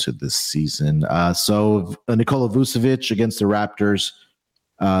me do that to this season. So Nikola Vucevic against the Raptors.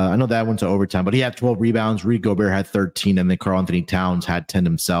 I know that went to overtime, but he had 12 rebounds. Rudy Gobert had 13, and then Karl-Anthony Towns had 10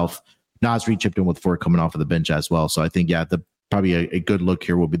 himself. Naz Reid chipped in with 4 coming off of the bench as well. So I think, probably a good look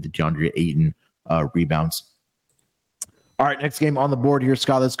here will be the DeAndre Ayton rebounds. All right, next game on the board here,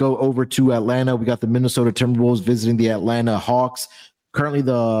 Scott. Let's go over to Atlanta. We got the Minnesota Timberwolves visiting the Atlanta Hawks. Currently,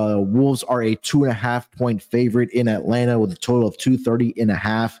 the Wolves are a 2.5-point favorite in Atlanta with a total of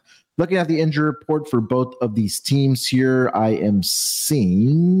 230.5. Looking at the injury report for both of these teams here, I am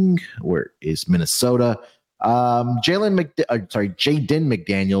seeing, where is Minnesota? Jaden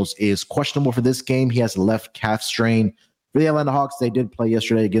McDaniels is questionable for this game. He has a left calf strain. For the Atlanta Hawks, they did play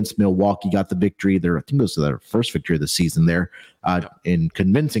yesterday against Milwaukee, got the victory there. I think it was their first victory of the season there in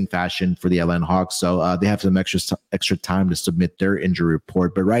convincing fashion for the Atlanta Hawks. So they have some extra time to submit their injury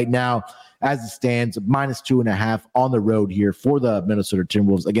report. But right now, as it stands, -2.5 on the road here for the Minnesota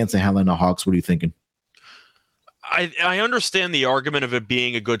Timberwolves against the Atlanta Hawks. What are you thinking? I understand the argument of it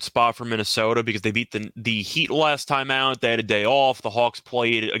being a good spot for Minnesota because they beat the Heat last time out. They had a day off. The Hawks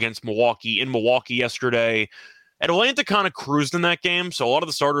played against Milwaukee in Milwaukee yesterday. Atlanta kind of cruised in that game, so a lot of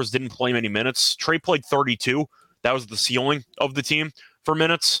the starters didn't play many minutes. Trey played 32. That was the ceiling of the team for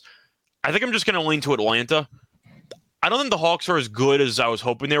minutes. I think I'm just going to lean to Atlanta. I don't think the Hawks are as good as I was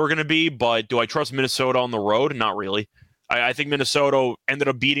hoping they were going to be, but do I trust Minnesota on the road? Not really. I think Minnesota ended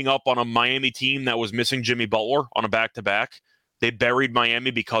up beating up on a Miami team that was missing Jimmy Butler on a back-to-back. They buried Miami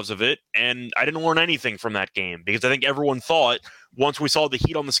because of it, and I didn't learn anything from that game because I think everyone thought once we saw the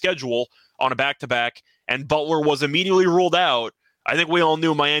Heat on the schedule on a back-to-back and Butler was immediately ruled out, I think we all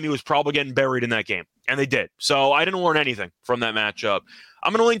knew Miami was probably getting buried in that game, and they did. So I didn't learn anything from that matchup.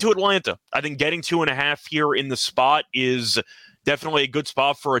 I'm going to lean to Atlanta. I think getting 2.5 here in the spot is definitely a good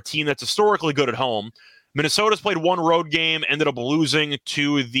spot for a team that's historically good at home. Minnesota's played 1 road game, ended up losing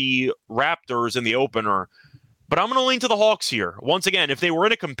to the Raptors in the opener. But I'm going to lean to the Hawks here. Once again, if they were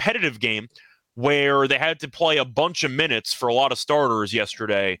in a competitive game where they had to play a bunch of minutes for a lot of starters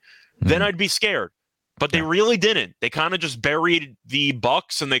yesterday, then I'd be scared. But they really didn't. They kind of just buried the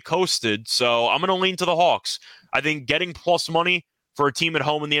Bucks and they coasted. So I'm going to lean to the Hawks. I think getting plus money for a team at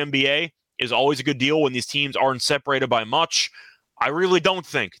home in the NBA is always a good deal when these teams aren't separated by much. I really don't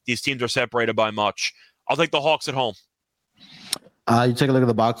think these teams are separated by much. I'll take the Hawks at home. You take a look at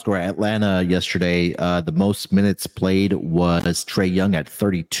the box score. Atlanta yesterday, the most minutes played was Trae Young at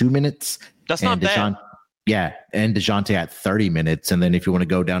 32 minutes. That's not bad. Yeah, and DeJounte at 30 minutes. And then if you want to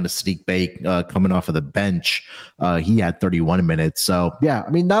go down to Sadiq Bey coming off of the bench, he had 31 minutes. So, yeah, I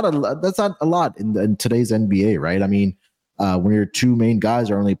mean, that's not a lot in today's NBA, right? I mean, when your 2 main guys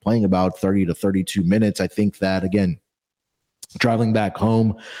are only playing about 30 to 32 minutes, I think that, again, traveling back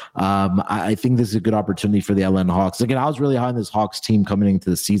home, I think this is a good opportunity for the Atlanta Hawks. Again, I was really high on this Hawks team coming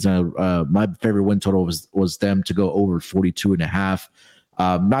into the season. My favorite win total was them to go over 42.5.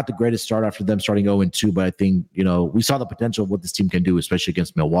 Not the greatest start after them starting 0-2, but I think, we saw the potential of what this team can do, especially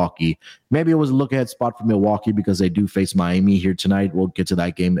against Milwaukee. Maybe it was a look-ahead spot for Milwaukee because they do face Miami here tonight. We'll get to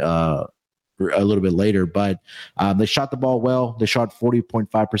that game a little bit later, but they shot the ball well. They shot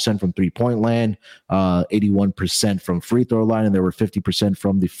 40.5% from three-point land, 81% from free throw line, and they were 50%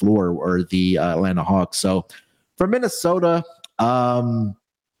 from the floor, or the Atlanta Hawks. So for Minnesota,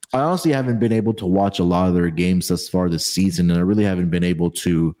 I honestly haven't been able to watch a lot of their games thus far this season, and I really haven't been able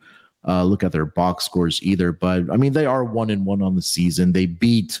to look at their box scores either. But I mean, they are 1-1 on the season. They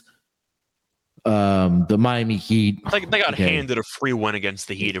beat the Miami Heat. They got handed a free win against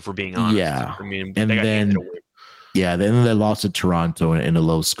the Heat, if we're being honest. Yeah. I mean, and then they lost to Toronto in a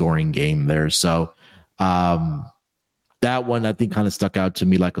low scoring game there. So that one I think kind of stuck out to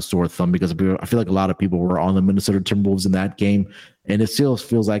me like a sore thumb because I feel like a lot of people were on the Minnesota Timberwolves in that game, and it still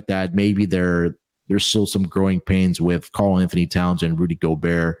feels like that maybe there's still some growing pains with Karl-Anthony Towns and Rudy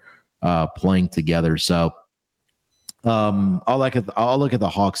Gobert playing together. So I'll look at the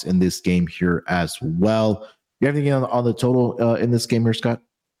Hawks in this game here as well. You have anything on the total in this game here, Scott?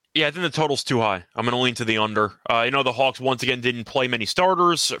 Yeah, I think the total's too high. I'm going to lean to the under. The Hawks once again didn't play many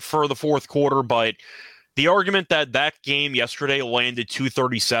starters for the fourth quarter, but the argument that game yesterday landed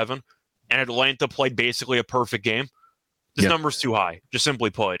 237 and Atlanta played basically a perfect game, this number's too high, just simply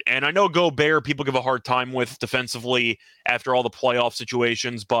put. And I know Gobert people give a hard time with defensively after all the playoff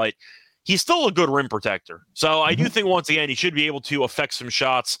situations, but he's still a good rim protector. So I do think, once again, he should be able to affect some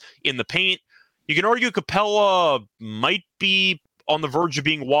shots in the paint. You can argue Capella might be on the verge of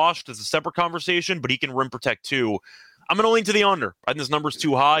being washed as a separate conversation, but he can rim protect too. I'm going to lean to the under. I think this number's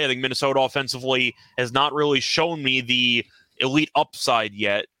too high. I think Minnesota offensively has not really shown me the elite upside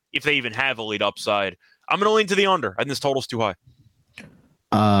yet, if they even have elite upside. I'm going to lean to the under. I think this total's too high.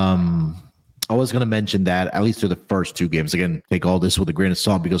 I was going to mention that at least through the first two games. Again, take all this with a grain of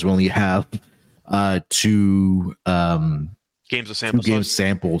salt because we only have two games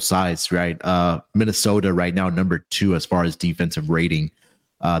sample size, right? Minnesota right now number 2 as far as defensive rating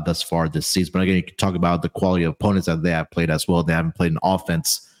thus far this season. But again, you can talk about the quality of opponents that they have played as well. They haven't played an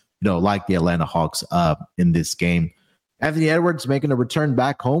offense, like the Atlanta Hawks in this game. Anthony Edwards making a return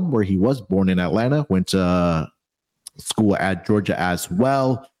back home where he was born in Atlanta, went to school at Georgia as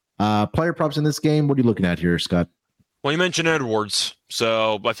well. Player props in this game. What are you looking at here, Scott? Well, you mentioned Edwards,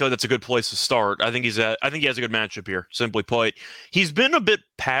 so I feel like that's a good place to start. I think he has a good matchup here. Simply put, he's been a bit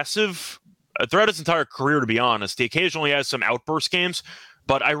passive throughout his entire career, to be honest. He occasionally has some outburst games,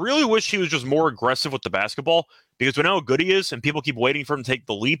 but I really wish he was just more aggressive with the basketball because we know how good he is, and people keep waiting for him to take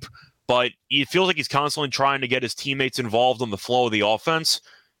the leap. But it feels like he's constantly trying to get his teammates involved on the flow of the offense.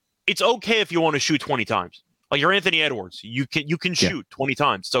 It's okay if you want to shoot 20 times. Like you're Anthony Edwards, you can shoot 20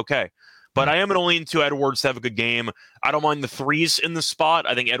 times. It's okay. But I am going to lean to Edwards to have a good game. I don't mind the threes in the spot.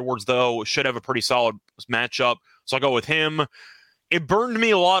 I think Edwards, though, should have a pretty solid matchup. So I'll go with him. It burned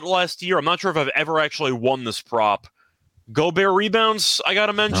me a lot last year. I'm not sure if I've ever actually won this prop. Gobert rebounds, I got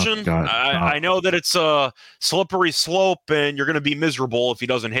to mention. I know that it's a slippery slope and you're going to be miserable if he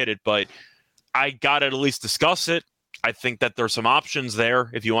doesn't hit it, but I got to at least discuss it. I think that there's some options there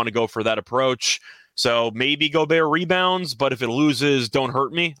if you want to go for that approach. So maybe Gobert rebounds, but if it loses, don't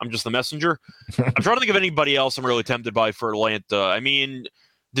hurt me. I'm just the messenger. I'm trying to think of anybody else I'm really tempted by for Atlanta. I mean,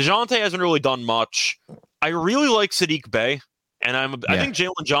 DeJounte hasn't really done much. I really like Saddiq Bey, and I think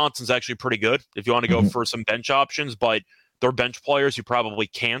Jalen Johnson's actually pretty good if you want to go for some bench options, but they're bench players. You probably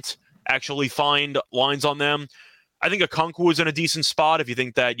can't actually find lines on them. I think Okonkwo is in a decent spot if you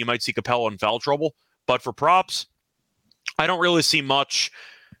think that you might see Capella in foul trouble. But for props, I don't really see much.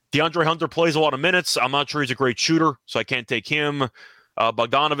 DeAndre Hunter plays a lot of minutes. I'm not sure he's a great shooter, so I can't take him.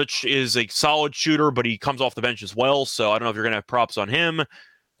 Bogdanovich is a solid shooter, but he comes off the bench as well, so I don't know if you're going to have props on him.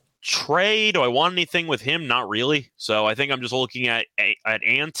 Trey, do I want anything with him? Not really. So I think I'm just looking at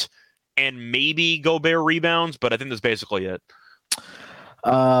Ant and maybe Gobert rebounds, but I think that's basically it.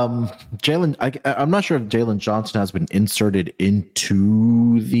 I'm not sure if Jalen Johnson has been inserted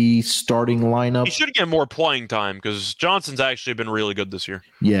into the starting lineup. He should get more playing time because Johnson's actually been really good this year.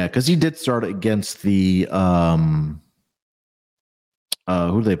 Yeah, because he did start against the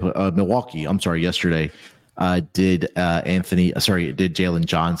who did they put? Milwaukee. I'm sorry, yesterday. Did Jalen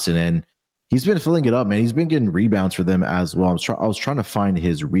Johnson, and he's been filling it up, man. He's been getting rebounds for them as well. I was trying to find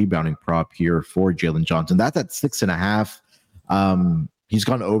his rebounding prop here for Jalen Johnson. That's at 6.5. He's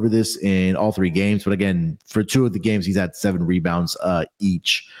gone over this in all 3 games, but again, for 2 of the games, he's had 7 rebounds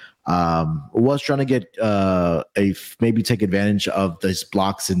each. Was trying to get maybe take advantage of this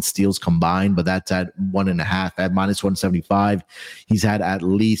blocks and steals combined, but that's at 1.5 at -175. He's had at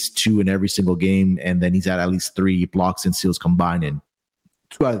least 2 in every single game, and then he's had at least 3 blocks and steals combined in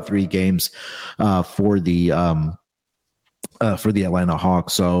 2 out of 3 games for the Atlanta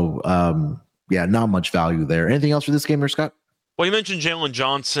Hawks. So not much value there. Anything else for this game there, Scott? Well, you mentioned Jalen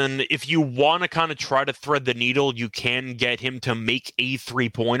Johnson. If you want to kind of try to thread the needle, you can get him to make a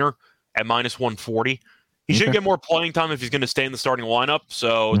 3-pointer at -140. He should get more playing time if he's going to stay in the starting lineup,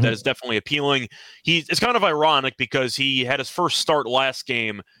 so that is definitely appealing. It's kind of ironic because he had his first start last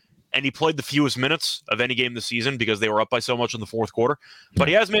game, and he played the fewest minutes of any game this season because they were up by so much in the fourth quarter. But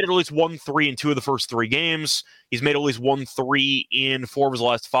he has made at least 1 3 in 2 of the first 3 games. He's made at least 1 3 in 4 of his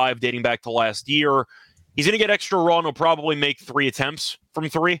last 5, dating back to last year. He's going to get extra run. He'll probably make 3 attempts from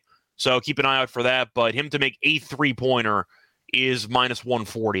 3. So keep an eye out for that. But him to make a 3-pointer is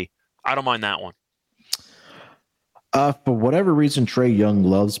 -140. I don't mind that one. For whatever reason, Trae Young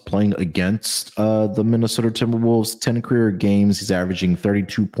loves playing against the Minnesota Timberwolves. 10 career games. He's averaging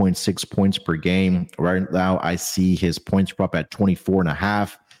 32.6 points per game. Right now, I see his points prop at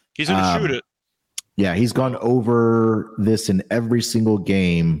 24.5. He's going to shoot it. Yeah, he's gone over this in every single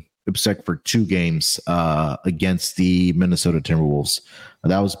game except for 2 games against the Minnesota Timberwolves.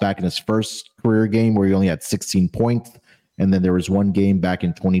 That was back in his first career game where he only had 16 points. And then there was 1 game back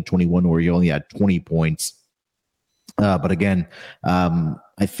in 2021 where he only had 20 points. But again,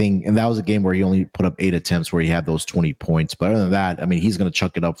 I think, and that was a game where he only put up 8 attempts where he had those 20 points. But other than that, I mean, he's going to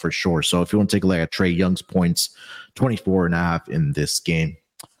chuck it up for sure. So if you want to take a look at Trae Young's points, 24.5 in this game.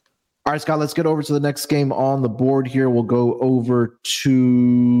 All right, Scott, let's get over to the next game on the board here. We'll go over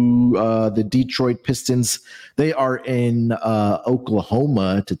to to the Detroit Pistons. They are in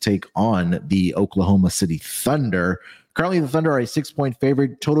Oklahoma to take on the Oklahoma City Thunder. Currently, the Thunder are a 6-point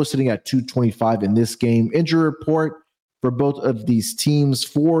favorite, total sitting at 225 in this game. Injury report for both of these teams.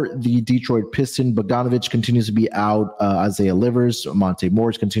 For the Detroit Pistons, Bogdanovic continues to be out. Isaiah Livers, Monte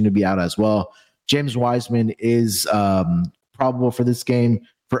Morris continue to be out as well. James Wiseman is probable for this game.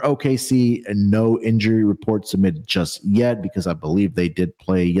 For OKC, no injury report submitted just yet because I believe they did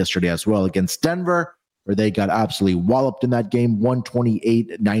play yesterday as well against Denver, where they got absolutely walloped in that game,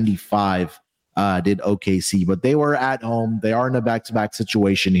 128-95 did OKC. But they were at home. They are in a back-to-back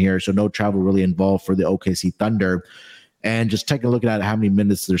situation here, so no travel really involved for the OKC Thunder. And just taking a look at how many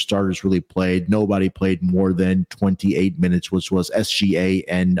minutes their starters really played, nobody played more than 28 minutes, which was SGA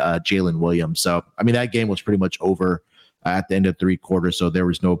and Jalen Williams. So, I mean, that game was pretty much over at the end of 3 quarters, so there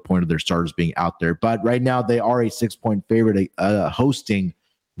was no point of their starters being out there. But right now, they are a 6-point favorite hosting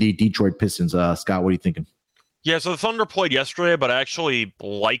the Detroit Pistons. Scott, what are you thinking? Yeah, so the Thunder played yesterday, but I actually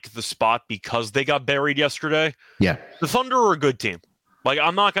like the spot because they got buried yesterday. Yeah. The Thunder are a good team. Like,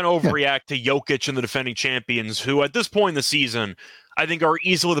 I'm not going to overreact to Jokic and the defending champions, who at this point in the season, I think are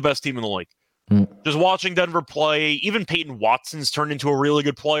easily the best team in the league. Just watching Denver play, even Peyton Watson's turned into a really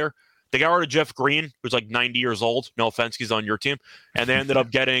good player. They got rid of Jeff Green, who's like 90 years old. No offense, he's on your team. And they ended up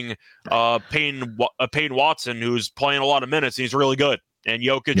getting Peyton Watson, who's playing a lot of minutes, and he's really good. And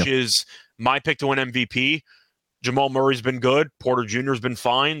Jokic is my pick to win MVP. Jamal Murray's been good. Porter Jr. has been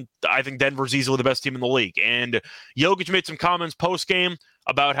fine. I think Denver's easily the best team in the league. And Jokic made some comments post-game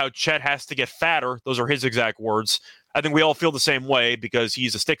about how Chet has to get fatter. Those are his exact words. I think we all feel the same way because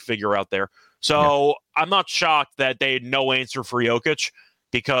he's a stick figure out there. So I'm not shocked that they had no answer for Jokic,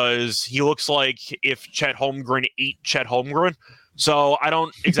 because he looks like if Chet Holmgren ate Chet Holmgren. So I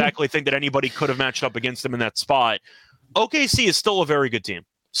don't exactly think that anybody could have matched up against him in that spot. OKC is still a very good team.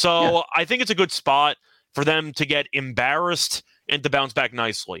 So I think it's a good spot for them to get embarrassed and to bounce back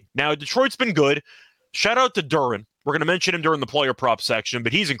nicely. Now, Detroit's been good. Shout out to Duren. We're going to mention him during the player prop section,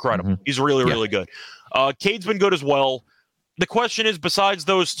 but he's incredible. He's really, really good. Cade's been good as well. The question is, besides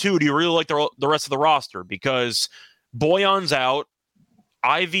those two, do you really like the rest of the roster? Because Boyan's out.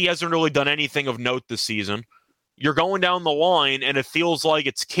 Ivy hasn't really done anything of note this season. You're going down the line, and it feels like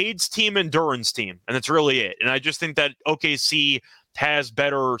it's Cade's team and Duren's team, and that's really it. And I just think that OKC has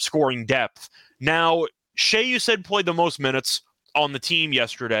better scoring depth. Now, Shea, you said, played the most minutes on the team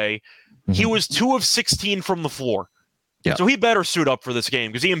yesterday. He was 2 of 16 from the floor. Yeah. So he better suit up for this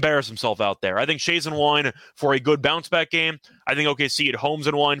game because he embarrassed himself out there. I think Shea's in line for a good bounce-back game. I think OKC at home's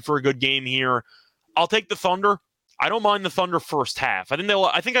in line for a good game here. I'll take the Thunder. I don't mind the Thunder first half. I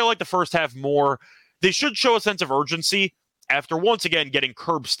think I like the first half more. They should show a sense of urgency after once again getting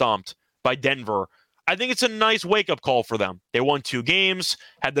curb stomped by Denver. I think it's a nice wake-up call for them. They won 2 games,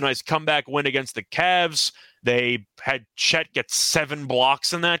 had the nice comeback win against the Cavs. They had Chet get 7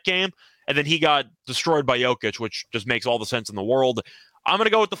 blocks in that game, and then he got destroyed by Jokic, which just makes all the sense in the world. I'm going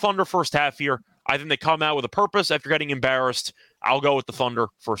to go with the Thunder first half here. I think they come out with a purpose after getting embarrassed. I'll go with the Thunder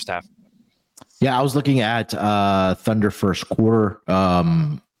first half. Yeah, I was looking at Thunder first quarter.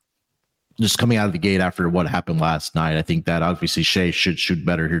 Just coming out of the gate after what happened last night, I think that obviously Shea should shoot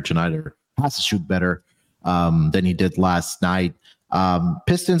better here tonight, or has to shoot better than he did last night.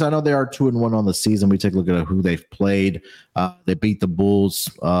 Pistons, I know they are 2-1 on the season. We take a look at who they've played. They beat the Bulls.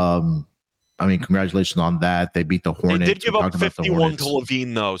 I mean, congratulations on that. They beat the Hornets. They did give up 51 to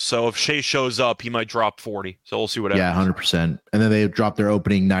Levine, though. So if Shea shows up, he might drop 40. So we'll see what happens. Yeah, 100%. And then they dropped their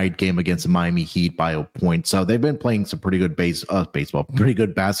opening night game against the Miami Heat by a point. So they've been playing some pretty good baseball, pretty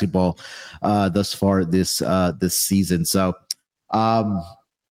good basketball thus far this season. So I'm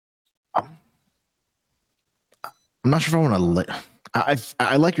not sure if I want to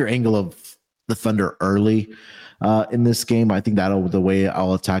I like your angle of the Thunder early in this game. I think that'll the way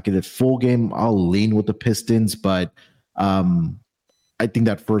I'll attack it. At full game, I'll lean with the Pistons, but I think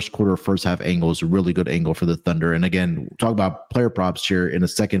that first quarter, first half angle is a really good angle for the Thunder. And again, we'll talk about player props here in a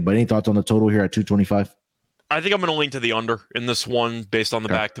second, but any thoughts on the total here at 225? I think I'm going to lean to the under in this one based on the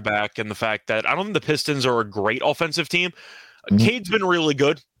back-to-back and the fact that I don't think the Pistons are a great offensive team. Cade's been really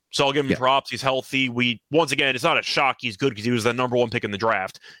good. So I'll give him props. He's healthy. Once again, it's not a shock he's good because he was the number 1 pick in the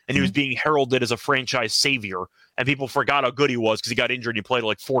draft, and he was being heralded as a franchise savior, and people forgot how good he was because he got injured and he played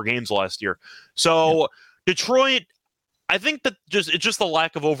like 4 games last year. So Detroit, I think that it's just the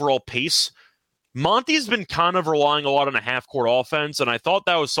lack of overall pace. Monty's been kind of relying a lot on a half-court offense, and I thought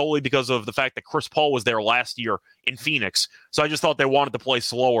that was solely because of the fact that Chris Paul was there last year in Phoenix. So I just thought they wanted to play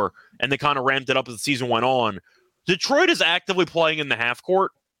slower, and they kind of ramped it up as the season went on. Detroit is actively playing in the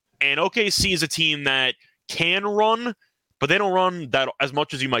half-court, and OKC is a team that can run, but they don't run that as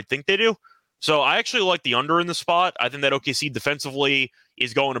much as you might think they do. So I actually like the under in the spot. I think that OKC defensively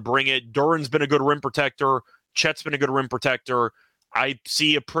is going to bring it. Duren's been a good rim protector. Chet's been a good rim protector. I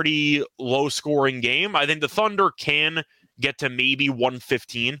see a pretty low-scoring game. I think the Thunder can get to maybe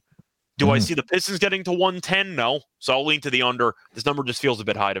 115. Do I see the Pistons getting to 110? No. So I'll lean to the under. This number just feels a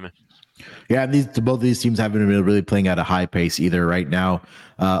bit high to me. Yeah, both of these teams haven't been really playing at a high pace either right now.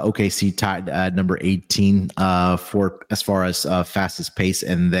 OKC tied at number 18 for as far as fastest pace,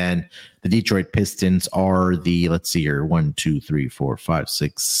 and then the Detroit Pistons are the, let's see here, 1, 2, 3, 4, 5,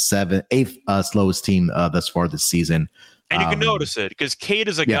 6, 7, 8th slowest team thus far this season. And you can notice it because Cade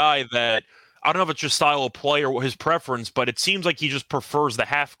is a guy that I don't know if it's your style of play or his preference, but it seems like he just prefers the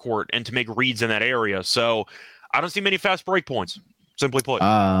half court and to make reads in that area. So I don't see many fast break points. Simply put.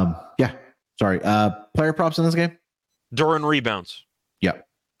 Player props in this game? Duren rebounds. Yeah.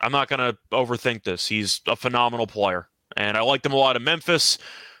 I'm not going to overthink this. He's a phenomenal player, and I liked him a lot in Memphis.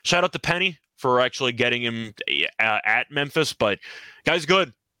 Shout out to Penny for actually getting him at Memphis, but guy's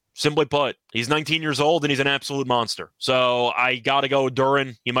good. Simply put, he's 19 years old, and he's an absolute monster. So I got to go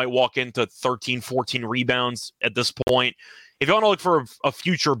Duren. He might walk into 13, 14 rebounds at this point. If you want to look for a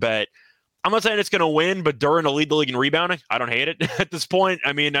future bet, I'm not saying it's going to win, but Duren will lead the league in rebounding. I don't hate it at this point.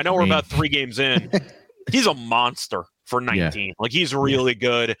 I mean, I know we're about 3 games in. He's a monster for 19. Yeah. Like, he's really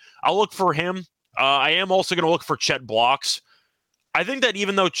good. I'll look for him. I am also going to look for Chet blocks. I think that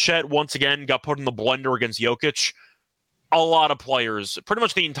even though Chet, once again, got put in the blender against Jokic, a lot of players, pretty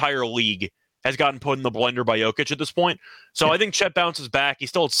much the entire league, has gotten put in the blender by Jokic at this point. So I think Chet bounces back. He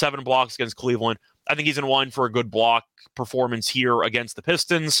still had 7 blocks against Cleveland. I think he's in line for a good block performance here against the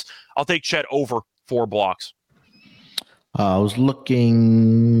Pistons. I'll take Chet over 4 blocks. I was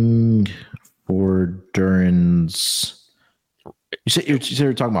looking for Duren's. You said you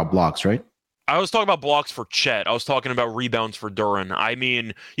were talking about blocks, right? I was talking about blocks for Chet. I was talking about rebounds for Duren. I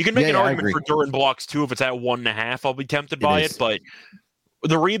mean, you can make an argument for Duren blocks too if it's at 1.5. I'll be tempted by it, but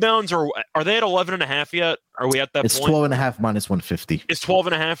the rebounds are they at 11.5 yet? Are we at that it's point? It's 12.5 minus 150. It's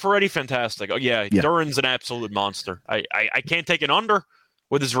 12.5 already? Fantastic. Oh, yeah. Duren's an absolute monster. I can't take an under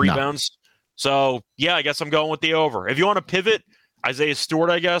with his rebounds. No. So, yeah, I guess I'm going with the over. If you want to pivot, Isaiah Stewart,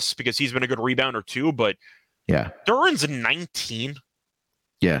 I guess, because he's been a good rebounder too, but Duren's 19.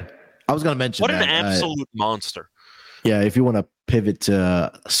 Yeah. I was going to mention what an absolute monster. Yeah, if you want to pivot to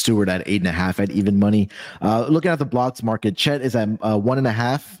Stewart at 8.5 at even money. Looking at the blocks market, Chet is at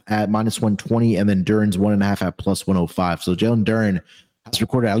 1.5 at minus 120, and then Duren's 1.5 at plus 105. So Jalen Duren has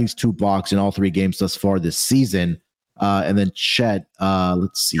recorded at least 2 blocks in all 3 games thus far this season. And then Chet,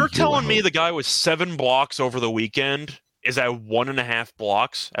 let's see. You're telling me the guy with 7 blocks over the weekend is at 1.5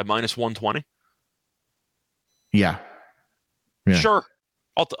 blocks at minus 120? Yeah. Sure.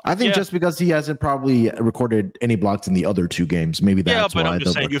 I think just because he hasn't probably recorded any blocks in the other 2 games, maybe that's why. Yeah, but I'm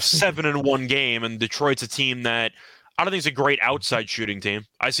just saying you have 7 in one game, and Detroit's a team that I don't think is a great outside shooting team.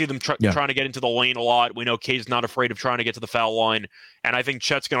 I see them trying to get into the lane a lot. We know Kay's not afraid of trying to get to the foul line, and I think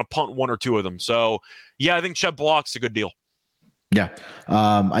Chet's going to punt 1 or 2 of them. So, yeah, I think Chet blocks a good deal. Yeah.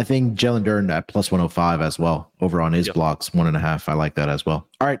 I think Jalen Duren at plus 105 as well over on his blocks, 1.5. I like that as well.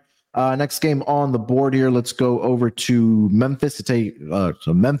 All right. Next game on the board here. Let's go over to Memphis to take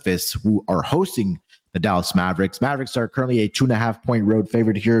Memphis, who are hosting the Dallas Mavericks. Mavericks are currently a 2.5-point road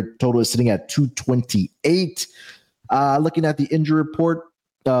favorite here. Total is sitting at 228. Looking at the injury report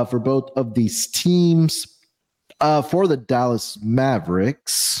for both of these teams. For the Dallas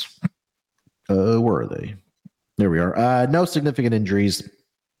Mavericks, where are they? There we are. No significant injuries.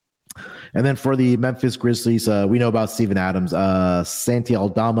 And then for the Memphis Grizzlies, we know about Steven Adams. Santi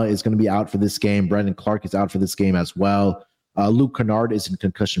Aldama is going to be out for this game. Brandon Clark is out for this game as well. Luke Kennard is in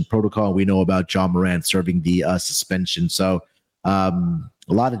concussion protocol. We know about John Morant serving the suspension. So a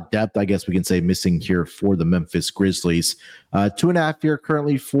lot of depth, I guess we can say, missing here for the Memphis Grizzlies. 2.5 here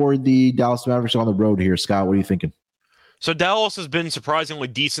currently for the Dallas Mavericks on the road here. Scott, what are you thinking? So Dallas has been surprisingly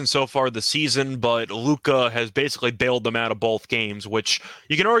decent so far this season, but Luka has basically bailed them out of both games, which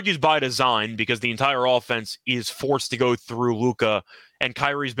you can argue is by design because the entire offense is forced to go through Luka, and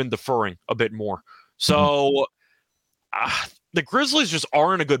Kyrie's been deferring a bit more. So the Grizzlies just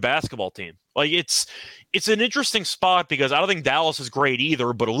aren't a good basketball team. Like it's an interesting spot because I don't think Dallas is great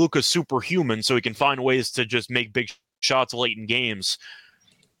either, but Luka's superhuman, so he can find ways to just make big shots late in games.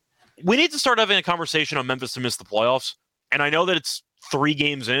 We need to start having a conversation on Memphis to miss the playoffs. And I know that it's 3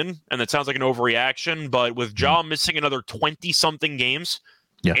 games in, and that sounds like an overreaction, but with Ja missing another 20-something games,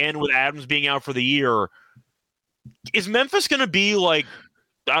 and with Adams being out for the year, is Memphis going to be I'm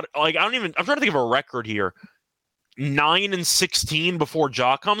trying to think of a record here. 9-16 before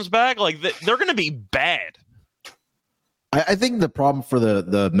Ja comes back? Like, they're going to be bad. I think the problem for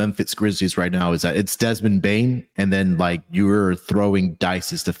the Memphis Grizzlies right now is that it's Desmond Bane, and then like you're throwing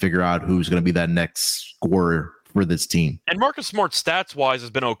dices to figure out who's going to be that next scorer for this team. And Marcus Smart, stats wise, has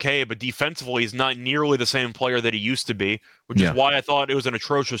been okay, but defensively, he's not nearly the same player that he used to be, which is why I thought it was an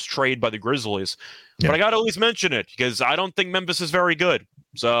atrocious trade by the Grizzlies. Yeah. But I got to at least mention it because I don't think Memphis is very good.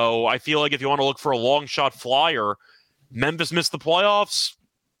 So I feel like if you want to look for a long shot flyer, Memphis missed the playoffs.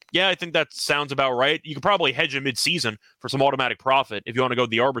 Yeah, I think that sounds about right. You could probably hedge a mid-season for some automatic profit if you want to go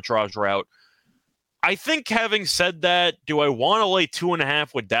the arbitrage route. I think having said that, do I want to lay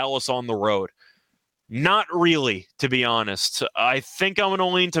 2.5 with Dallas on the road? Not really, to be honest. I think I'm going to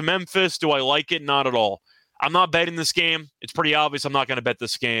lean to Memphis. Do I like it? Not at all. I'm not betting this game. It's pretty obvious I'm not going to bet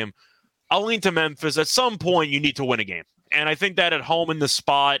this game. I'll lean to Memphis. At some point, you need to win a game. And I think that at home in the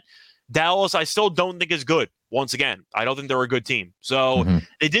spot, Dallas, I still don't think is good. Once again, I don't think they're a good team. So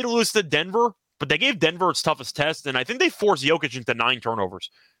they did lose to Denver, but they gave Denver its toughest test, and I think they forced Jokic into 9 turnovers.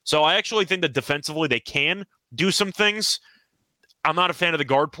 So I actually think that defensively they can do some things. I'm not a fan of the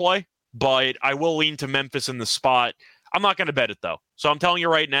guard play, but I will lean to Memphis in the spot. I'm not going to bet it, though. So I'm telling you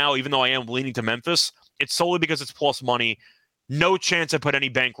right now, even though I am leaning to Memphis, it's solely because it's plus money. No chance I put any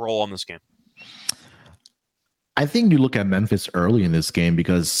bankroll on this game. I think you look at Memphis early in this game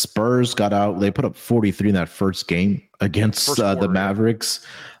because Spurs got out. They put up 43 in that first game against the Mavericks.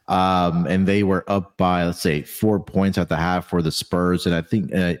 And they were up by, let's say, 4 points at the half for the Spurs. And I think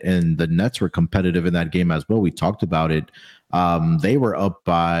and the Nets were competitive in that game as well. We talked about it. They were up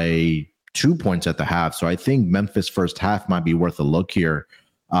by 2 points at the half. So I think Memphis first half might be worth a look here.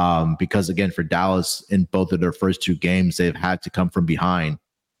 Because, again, for Dallas, in both of their first 2 games, they've had to come from behind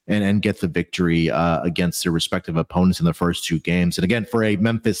and get the victory against their respective opponents in the first 2 games. And again, for a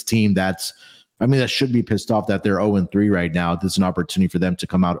Memphis team that should be pissed off that they're 0-3 right now. This is an opportunity for them to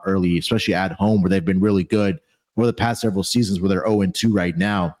come out early, especially at home where they've been really good over the past several seasons where they're 0-2 right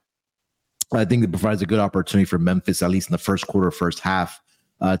now. I think it provides a good opportunity for Memphis, at least in the first quarter, first half,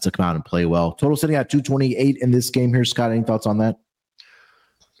 to come out and play well. Total sitting at 228 in this game here. Scott, any thoughts on that?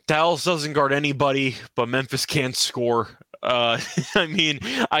 Dallas doesn't guard anybody, but Memphis can't score. I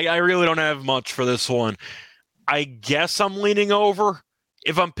really don't have much for this one. I guess I'm leaning over.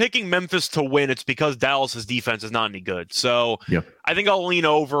 If I'm picking Memphis to win, it's because Dallas's defense is not any good. So I think I'll lean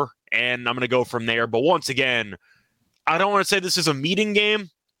over, and I'm going to go from there. But once again, I don't want to say this is a meeting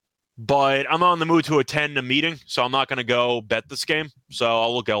game, but I'm on the mood to attend a meeting, so I'm not going to go bet this game. So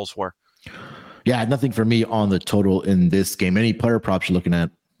I'll look elsewhere. Yeah, nothing for me on the total in this game. Any player props you're looking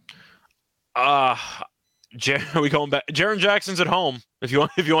at? Are we going back? Jaren Jackson's at home. If you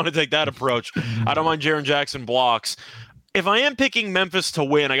want to take that approach, I don't mind Jaren Jackson blocks. If I am picking Memphis to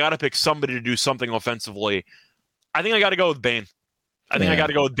win, I got to pick somebody to do something offensively. I think I got to go with Bane. I got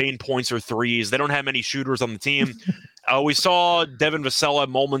to go with Bane points or threes. They don't have many shooters on the team. We saw Devin Vassell have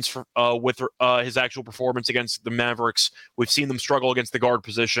moments with his actual performance against the Mavericks. We've seen them struggle against the guard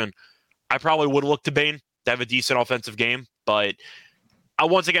position. I probably would look to Bane to have a decent offensive game, but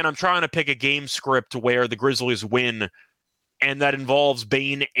once again, I'm trying to pick a game script where the Grizzlies win, and that involves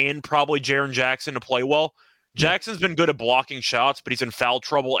Bane and probably Jaren Jackson to play well. Jackson's been good at blocking shots, but he's in foul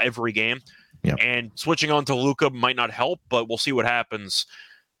trouble every game. Yep. And switching on to Luka might not help, but we'll see what happens.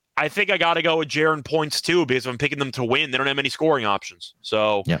 I think I got to go with Jaren points too, because if I'm picking them to win, they don't have any scoring options.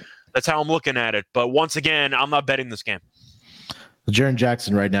 So that's how I'm looking at it. But once again, I'm not betting this game. Jaren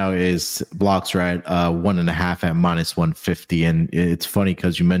Jackson right now is blocks right 1.5 at -150. And it's funny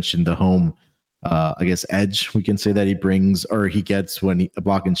because you mentioned the home, edge we can say that he brings or he gets when he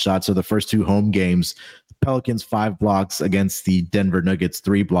blocking shots. So the first 2 home games, Pelicans 5 blocks against the Denver Nuggets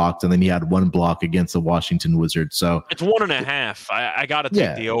 3 blocks, and then he had 1 block against the Washington Wizards. So it's 1.5. I got to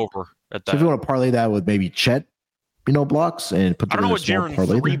take the over at that. So if you want to parlay that with maybe Chet, blocks and put. I don't know what Jaren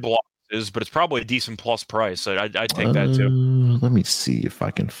 3 blocks is, but it's probably a decent plus price. I'd take that too. Let me see if I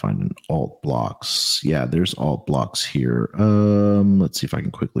can find an alt blocks. Yeah, there's alt blocks here. Let's see if I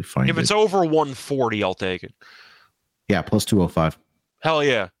can quickly find it. If it's over 140, I'll take it. Yeah, plus 205. Hell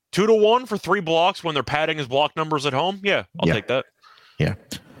yeah. 2-1 for 3 blocks when they're padding his block numbers at home. Yeah, I'll take that. Yeah.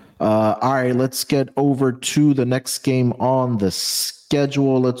 All right, let's get over to the next game on the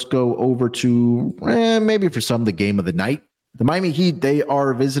schedule. Let's go over to maybe for some the game of the night. The Miami Heat, they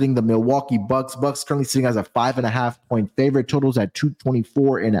are visiting the Milwaukee Bucks. Bucks currently sitting as a 5.5-point favorite. Totals at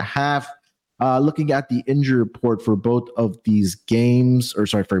 224.5. Looking at the injury report for both of these games,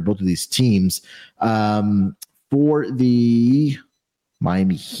 for both of these teams. For the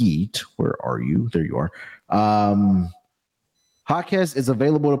Miami Heat, where are you? There you are. Jaquez is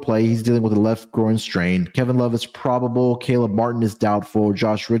available to play. He's dealing with a left groin strain. Kevin Love is probable. Caleb Martin is doubtful.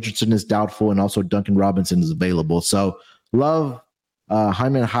 Josh Richardson is doubtful. And also Duncan Robinson is available. So Love,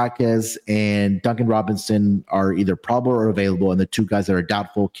 Hyman Jaquez, and Duncan Robinson are either probable or available, and the two guys that are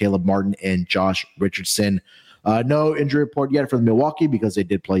doubtful, Caleb Martin and Josh Richardson. No injury report yet for the Milwaukee because they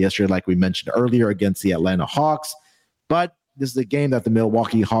did play yesterday, like we mentioned earlier, against the Atlanta Hawks. But this is a game that the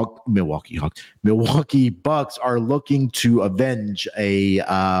Milwaukee Bucks are looking to avenge a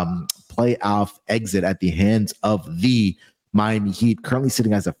playoff exit at the hands of the Miami Heat, currently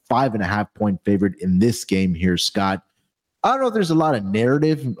sitting as a 5.5-point favorite in this game here, Scott. I don't know if there's a lot of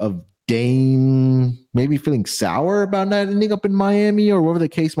narrative of Dame maybe feeling sour about not ending up in Miami or whatever the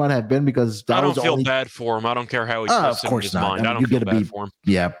case might have been, because I don't feel bad for him. I don't care how he twists in his mind. I don't feel bad for him.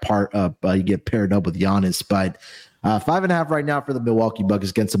 Yeah, you get paired up with Giannis, but 5.5 right now for the Milwaukee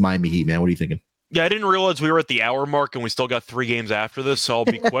Bucks against the Miami Heat, man. What are you thinking? Yeah, I didn't realize we were at the hour mark and we still got 3 games after this, so I'll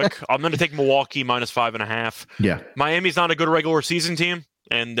be quick. I'm going to take Milwaukee minus 5.5. Yeah. Miami's not a good regular season team,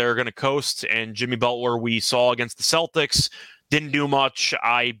 and they're going to coast. And Jimmy Butler, we saw against the Celtics, didn't do much.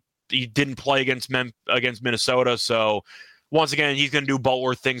 He didn't play against Minnesota, so once again, he's going to do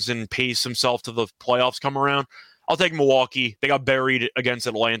Butler things and pace himself to the playoffs come around. I'll take Milwaukee. They got buried against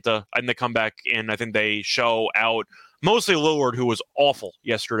Atlanta, and they come back in. I think they show out mostly Lillard, who was awful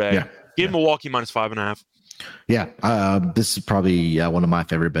yesterday. Yeah. Give Milwaukee minus 5.5. Yeah, this is probably one of my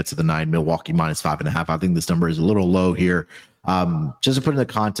favorite bets of the night. Milwaukee minus 5.5. I think this number is a little low here. Just to put in the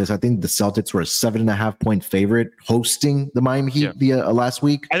context, I think the Celtics were a 7.5-point favorite hosting the Miami Heat last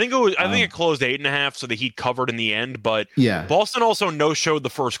week. I think it closed 8.5, so the Heat covered in the end. But yeah, Boston also no-showed the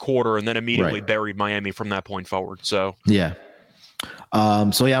first quarter and then immediately buried Miami from that point forward. So yeah.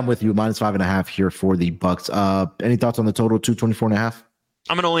 So yeah, I'm with you. Minus 5.5 here for the Bucks. Any thoughts on the total? 224.5.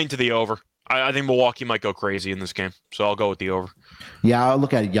 I'm going to lean to the over. I think Milwaukee might go crazy in this game, so I'll go with the over. Yeah, I'll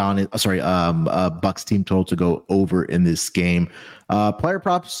look at Bucks team total to go over in this game. Player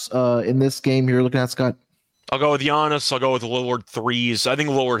props in this game you're looking at, Scott? I'll go with Giannis. I'll go with Lillard threes. I think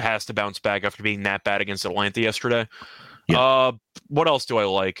Lillard has to bounce back after being that bad against Atlanta yesterday. Yeah. What else do I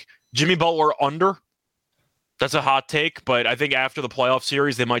like? Jimmy Butler under. That's a hot take, but I think after the playoff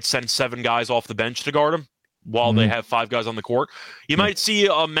series, they might send 7 guys off the bench to guard him while they have 5 guys on the court. You might see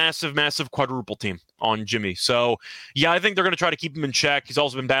a massive, massive quadruple team on Jimmy. So, yeah, I think they're going to try to keep him in check. He's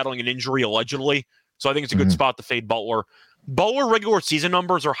also been battling an injury, allegedly. So I think it's a good spot to fade Butler. Butler regular season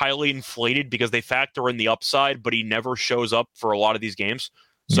numbers are highly inflated because they factor in the upside, but he never shows up for a lot of these games.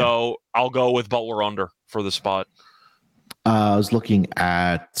 So I'll go with Butler under for the spot. I was looking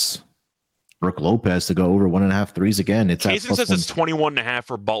at Brook Lopez to go over 1.5 threes again. Jason says it's 21.5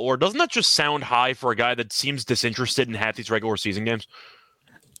 for Butler. Doesn't that just sound high for a guy that seems disinterested in half these regular season games?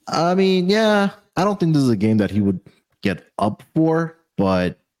 I mean, yeah, I don't think this is a game that he would get up for,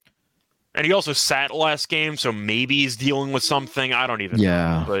 but. And he also sat last game, so maybe he's dealing with something. I don't even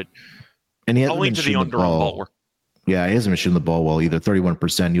know. But and he I'll lean to the under on Butler. Yeah, he hasn't been shooting the ball well either.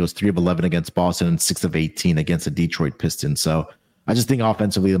 31%. He was 3 of 11 against Boston and 6 of 18 against the Detroit Pistons. So I just think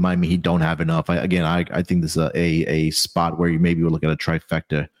offensively, the Miami Heat don't have enough. I think this is a spot where you maybe would look at a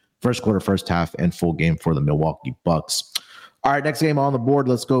trifecta: first quarter, first half, and full game for the Milwaukee Bucks. All right, next game on the board.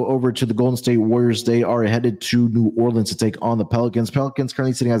 Let's go over to the Golden State Warriors. They are headed to New Orleans to take on the Pelicans. Pelicans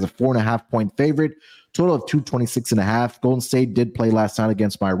currently sitting as a 4.5-point favorite, total of 226.5. Golden State did play last night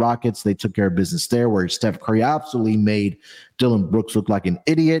against my Rockets. They took care of business there, where Steph Curry absolutely made Dylan Brooks look like an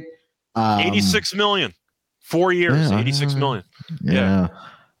idiot. $86 million. 4 years, $86 million. Yeah.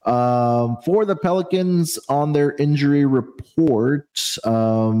 For the Pelicans on their injury report,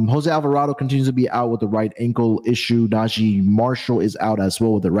 Jose Alvarado continues to be out with the right ankle issue. Najee Marshall is out as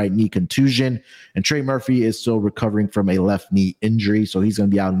well with the right knee contusion. And Trey Murphy is still recovering from a left knee injury, so he's going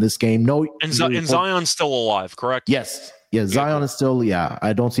to be out in this game. And Zion's still alive, correct? Yes. Yeah, Zion is still,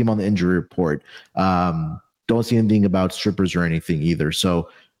 I don't see him on the injury report. Don't see anything about strippers or anything either. So,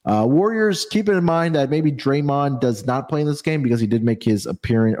 Warriors, keep it in mind that maybe Draymond does not play in this game because he did make his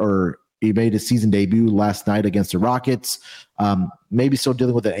appearance, or he made his season debut last night against the Rockets. Maybe still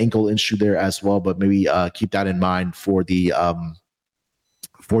dealing with an ankle issue there as well, but maybe keep that in mind for the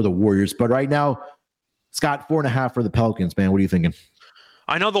Warriors. But right now, Scott, 4.5 for the Pelicans, man. What are you thinking?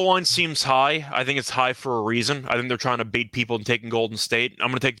 I know the line seems high. I think it's high for a reason. I think they're trying to bait people and taking Golden State. I'm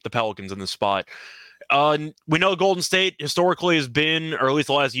going to take the Pelicans in this spot. We know Golden State historically has been, or at least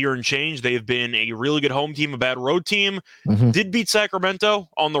the last year and change, they've been a really good home team, a bad road team. Did beat Sacramento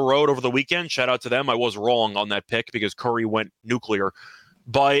on the road over the weekend. Shout out to them. I was wrong on that pick because Curry went nuclear.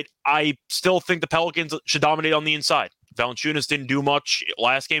 But I still think the Pelicans should dominate on the inside. Valanciunas didn't do much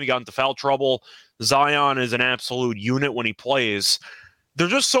last game. He got into foul trouble. Zion is an absolute unit when he plays.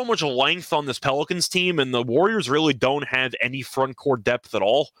 There's just so much length on this Pelicans team, and the Warriors really don't have any front court depth at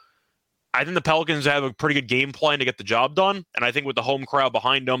all. I think the Pelicans have a pretty good game plan to get the job done, and I think with the home crowd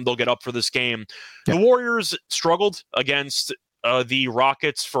behind them, they'll get up for this game. Yep. The Warriors struggled against the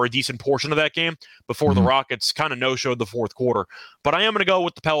Rockets for a decent portion of that game before the Rockets kind of no-showed the fourth quarter. But I am going to go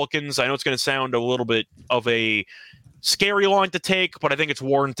with the Pelicans. I know it's going to sound a little bit of a scary line to take, but I think it's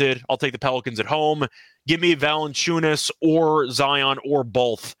warranted. I'll take the Pelicans at home. Give me Valanciunas or Zion or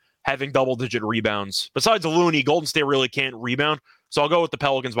both having double-digit rebounds. Besides Looney, Golden State really can't rebound. So I'll go with the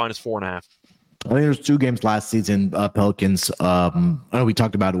Pelicans -4.5. I think there's 2 games last season, Pelicans. I know we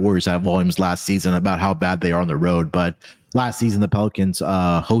talked about Warriors at volumes last season about how bad they are on the road, but last season the Pelicans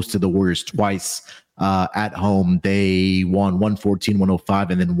hosted the Warriors twice at home. They won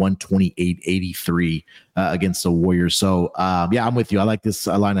 114-105 and then 128-83 against the Warriors. So, yeah, I'm with you. I like this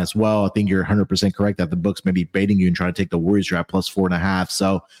line as well. I think you're 100% correct that the books may be baiting you and trying to take the Warriors. You're at +4.5.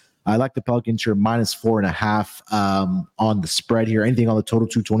 So I like the Pelicans here -4.5 on the spread here. Anything on the total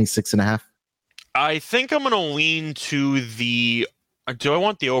 226.5? I think I'm going to lean to the. Do I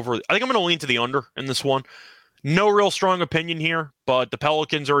want the over? I think I'm going to lean to the under in this one. No real strong opinion here, but the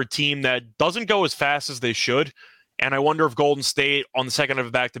Pelicans are a team that doesn't go as fast as they should. And I wonder if Golden State on the second of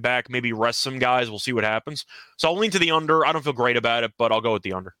a back-to-back maybe rests some guys. We'll see what happens. So I'll lean to the under. I don't feel great about it, but I'll go with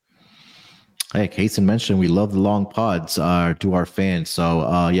the under. Hey, Kaysen mentioned we love the long pods to our fans.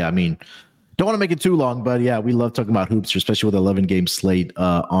 So, yeah, I mean, don't want to make it too long, but yeah, we love talking about hoops, especially with 11-game slate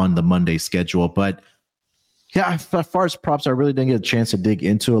on the Monday schedule. But yeah, as far as props, I really didn't get a chance to dig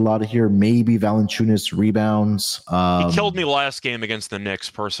into a lot of here. Maybe Valanciunas rebounds. He killed me last game against the Knicks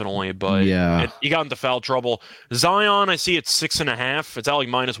personally, but yeah, he got into foul trouble. Zion, I see it's 6.5. It's at like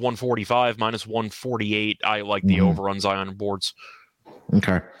 -145, -148. I like the over on Zion boards.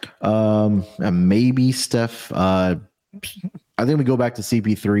 Okay. Maybe Steph. I think we go back to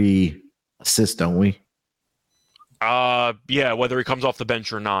CP3 assist, don't we? Yeah, whether he comes off the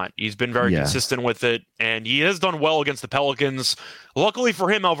bench or not. He's been very consistent with it, and he has done well against the Pelicans. Luckily for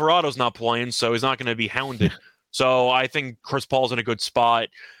him, Alvarado's not playing, so he's not going to be hounded. So I think Chris Paul's in a good spot.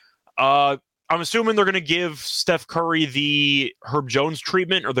 I'm assuming they're going to give Steph Curry the Herb Jones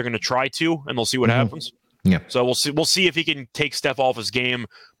treatment, or they're going to try to, and they'll see what happens. Yeah. So we'll see. We'll see if he can take Steph off his game.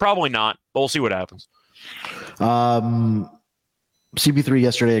 Probably not, but we'll see what happens. CP3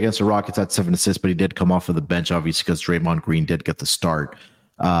 yesterday against the Rockets had 7 assists, but he did come off of the bench, obviously, because Draymond Green did get the start.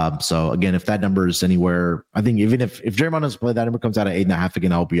 So again, if that number is anywhere, I think even if Draymond doesn't play, that number comes out at 8.5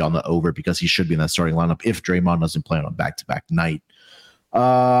 again, I'll be on the over because he should be in that starting lineup if Draymond doesn't play on a back-to-back night.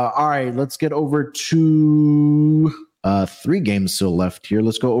 All right, let's get over to 3 games still left here.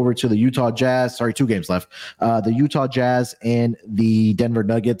 Let's go over to the Utah Jazz. Sorry, 2 games left. The Utah Jazz and the Denver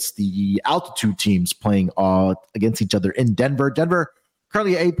Nuggets, the altitude teams playing against each other in Denver. Denver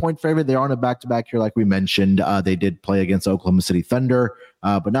currently an 8-point favorite. They're on a back-to-back here, like we mentioned. They did play against Oklahoma City Thunder,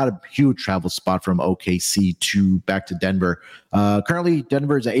 but not a huge travel spot from OKC to back to Denver. Currently,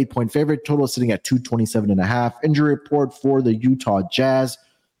 Denver is an 8-point favorite. Total is sitting at 227.5. Injury report for the Utah Jazz.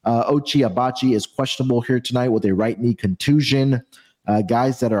 Ochai Agbaji is questionable here tonight with a right knee contusion.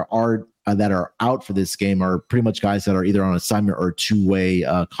 Guys that are out for this game are pretty much guys that are either on assignment or 2-way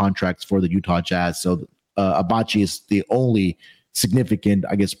contracts for the Utah Jazz. So Agbaji is the only significant,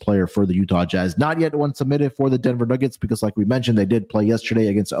 I guess, player for the Utah Jazz. Not yet one submitted for the Denver Nuggets because, like we mentioned, they did play yesterday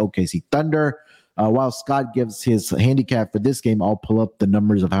against OKC Thunder. While Scott gives his handicap for this game, I'll pull up the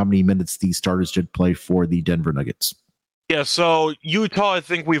numbers of how many minutes these starters should play for the Denver Nuggets. Yeah, so Utah, I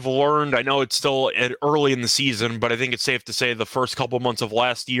think we've learned, I know it's still early in the season, but I think it's safe to say the first couple months of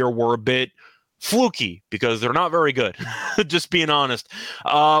last year were a bit fluky because they're not very good, just being honest.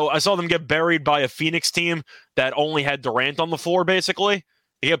 I saw them get buried by a Phoenix team that only had Durant on the floor, basically.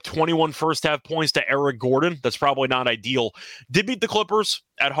 They have 21 first-half points to Eric Gordon. That's probably not ideal. Did beat the Clippers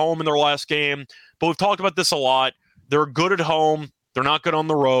at home in their last game, but we've talked about this a lot. They're good at home. They're not good on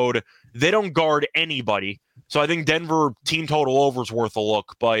the road. They don't guard anybody. So I think Denver team total over is worth a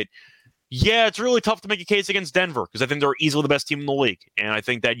look. But, yeah, it's really tough to make a case against Denver because I think they're easily the best team in the league. And I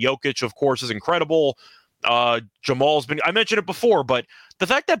think that Jokic, of course, is incredible. Jamal's been – I mentioned it before, but the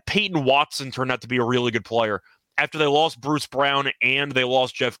fact that Peyton Watson turned out to be a really good player after they lost Bruce Brown and they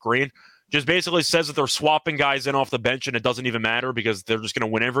lost Jeff Green just basically says that they're swapping guys in off the bench and it doesn't even matter because they're just going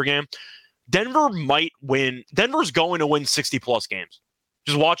to win every game. Denver might win – Denver's going to win 60-plus games.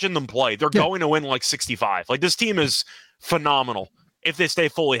 Just watching them play, they're going to win like 65. Like, this team is phenomenal if they stay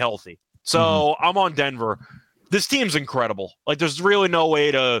fully healthy. So I'm on Denver. This team's incredible. Like, there's really no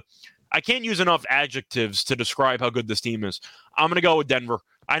way to – I can't use enough adjectives to describe how good this team is. I'm going to go with Denver.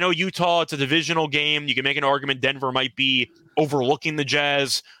 I know Utah, it's a divisional game. You can make an argument Denver might be overlooking the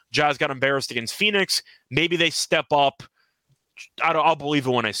Jazz. Jazz got embarrassed against Phoenix. Maybe they step up. I'll believe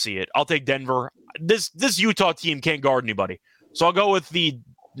it when I see it. I'll take Denver. This Utah team can't guard anybody. So I'll go with the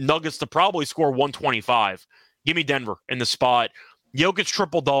Nuggets to probably score 125. Give me Denver in the spot. Jokic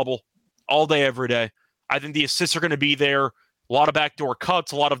triple-double all day, every day. I think the assists are going to be there. A lot of backdoor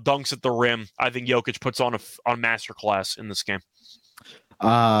cuts, a lot of dunks at the rim. I think Jokic puts on a masterclass in this game.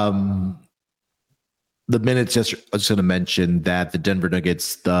 The minutes yesterday, I was going to mention that the Denver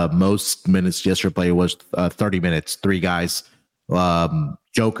Nuggets, the most minutes yesterday was 30 minutes. 3 guys,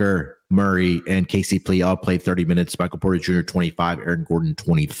 Joker, Murray, and KCP all played 30 minutes. Michael Porter Jr. 25, Aaron Gordon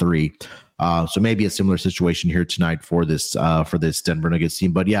 23. So maybe a similar situation here tonight for this Denver Nuggets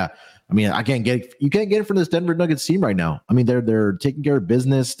team. But yeah, I mean, you can't get it from this Denver Nuggets team right now. I mean, they're taking care of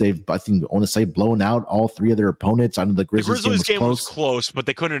business. They've, I think, I want to say, blown out all 3 of their opponents. I know the Grizzlies game was close, but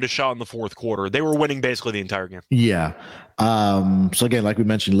they couldn't hit a shot in the fourth quarter. They were winning basically the entire game. Yeah. So again, like we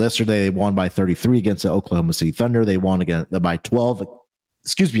mentioned yesterday, they won by 33 against the Oklahoma City Thunder. They won again by 12.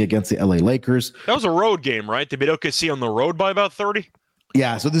 Against the LA Lakers. That was a road game, right? They beat OKC on the road by about 30.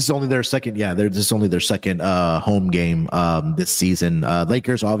 Yeah, so this is only their second. Yeah, this is only their second home game this season.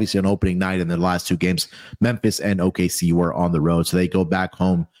 Lakers obviously on opening night, and the last 2 games, Memphis and OKC were on the road, so they go back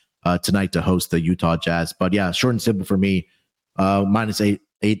home tonight to host the Utah Jazz. But yeah, short and simple for me.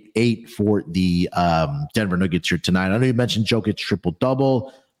 -8 for the Denver Nuggets here tonight. I know you mentioned Jokic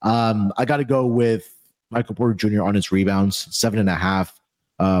triple-double. I got to go with Michael Porter Jr. on his rebounds, 7.5.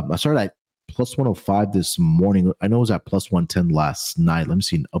 I started at plus 105 this morning. I know it was at plus 110 last night. Let me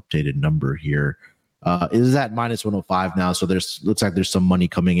see an updated number here. It is at minus 105 now. So looks like there's some money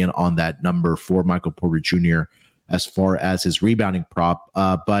coming in on that number for Michael Porter Jr. as far as his rebounding prop.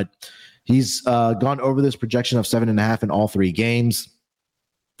 But he's gone over this projection of 7.5 in all 3 games,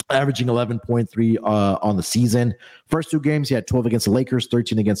 averaging 11.3 on the season. First 2 games, he had 12 against the Lakers,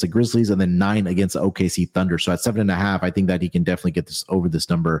 13 against the Grizzlies, and then 9 against the OKC Thunder. So at 7.5, I think that he can definitely get this over this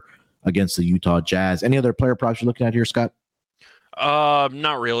number against the Utah Jazz. Any other player props you're looking at here, Scott?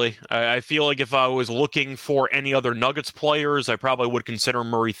 Not really. I feel like if I was looking for any other Nuggets players, I probably would consider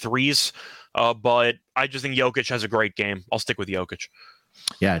Murray threes. But I just think Jokic has a great game. I'll stick with Jokic.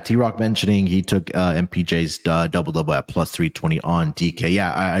 Yeah, T-Rock mentioning he took MPJ's double-double at plus 320 on DK.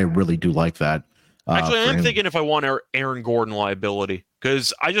 Yeah, I really do like that. Actually, I'm thinking if I want Aaron Gordon liability,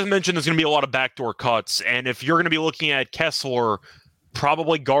 because I just mentioned there's going to be a lot of backdoor cuts. And if you're going to be looking at Kessler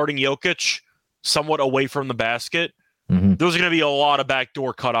probably guarding Jokic somewhat away from the basket, those are going to be a lot of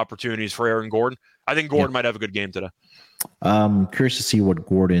backdoor cut opportunities for Aaron Gordon. I think Gordon might have a good game today. Curious to see what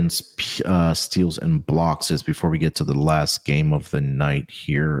Gordon's steals and blocks is before we get to the last game of the night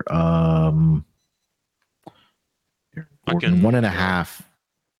here. Gordon, 1.5.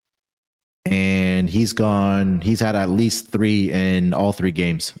 And he's had at least 3 in all 3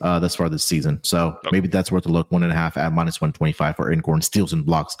 games thus far this season. So maybe that's worth a look. 1.5 at minus 125 for Aaron Gordon, steals and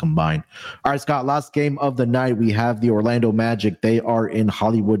blocks combined. All right, Scott, last game of the night. We have the Orlando Magic. They are in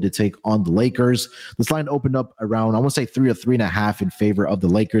Hollywood to take on the Lakers. This line opened up around, I want to say 3 or 3.5 in favor of the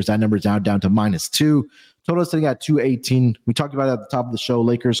Lakers. That number's down to -2. Total sitting at 218. We talked about it at the top of the show.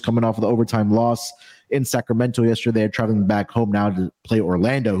 Lakers coming off of the overtime loss in Sacramento yesterday. They're traveling back home now to play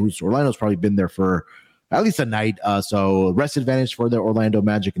Orlando, Orlando's probably been there for at least a night. So rest advantage for the Orlando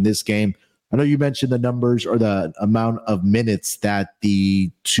Magic in this game. I know you mentioned the numbers or the amount of minutes that the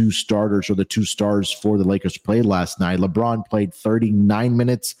 2 starters or the 2 stars for the Lakers played last night. LeBron played 39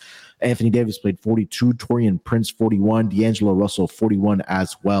 minutes. Anthony Davis played 42, Taurean Prince 41, D'Angelo Russell 41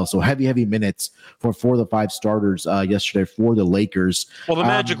 as well. So heavy minutes for the 5 starters yesterday for the Lakers. Well, the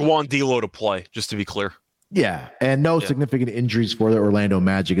Magic want D'Lo to play, just to be clear. Yeah, and no significant injuries for the Orlando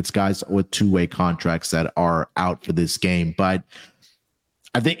Magic. It's guys with 2-way contracts that are out for this game. But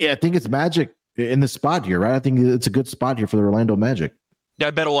I think it's Magic in the spot here, right? I think it's a good spot here for the Orlando Magic. Yeah,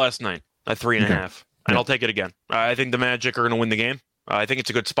 I bet it last night at 3.5, and I'll take it again. I think the Magic are going to win the game. I think it's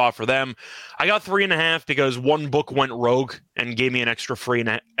a good spot for them. I got 3.5 because one book went rogue and gave me an extra point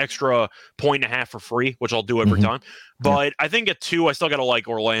and a half for free, which I'll do every time. But I think at 2, I still got to like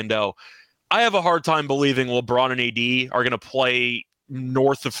Orlando. I have a hard time believing LeBron and AD are going to play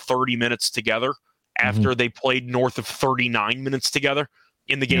north of 30 minutes together after they played north of 39 minutes together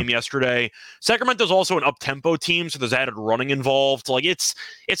in the game yesterday. Sacramento's also an up-tempo team, so there's added running involved. Like it's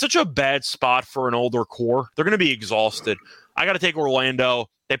such a bad spot for an older core. They're going to be exhausted. I got to take Orlando.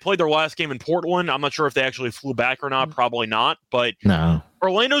 They played their last game in Portland. I'm not sure if they actually flew back or not. Probably not. But no,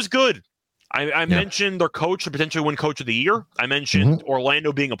 Orlando's good. I mentioned their coach to potentially win Coach of the Year. I mentioned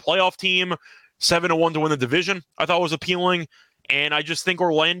Orlando being a playoff team, 7-1 to win the division. I thought was appealing. And I just think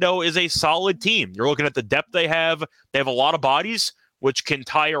Orlando is a solid team. You're looking at the depth they have. They have a lot of bodies, which can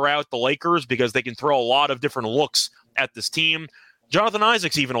tire out the Lakers because they can throw a lot of different looks at this team. Jonathan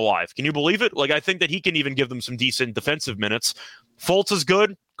Isaac's even alive. Can you believe it? Like, I think that he can even give them some decent defensive minutes. Fultz is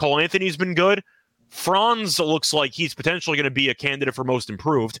good. Cole Anthony's been good. Franz looks like he's potentially going to be a candidate for most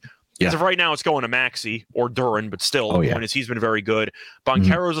improved. As of right now, it's going to Maxey or Duran, but still, the point is he's been very good.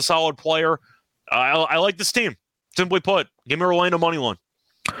 Banchero's a solid player. I like this team. Simply put, give me Orlando money line.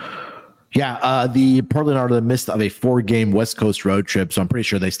 Yeah, the Portland are in the midst of a 4-game West Coast road trip, so I'm pretty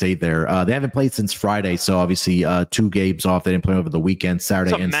sure they stayed there. They haven't played since Friday, so obviously 2 games off. They didn't play over the weekend,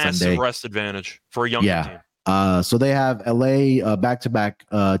 Saturday and Sunday. It's a massive rest advantage for a young team. So they have LA back-to-back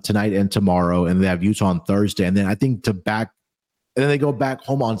tonight and tomorrow, and they have Utah on Thursday, and then I think and then they go back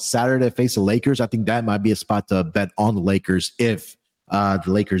home on Saturday to face the Lakers. I think that might be a spot to bet on the Lakers if the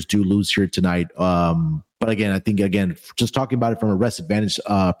Lakers do lose here tonight. But again, I think, just talking about it from a rest advantage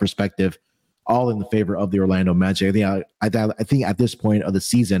perspective, all in the favor of the Orlando Magic. I think at this point of the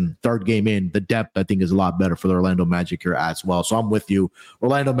season, 3rd game in, the depth, I think, is a lot better for the Orlando Magic here as well. So I'm with you.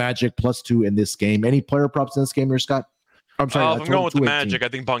 Orlando Magic +2 in this game. Any player props in this game here, Scott? I'm going with the Magic. I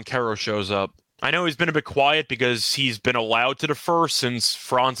think Banchero shows up. I know he's been a bit quiet because he's been allowed to defer since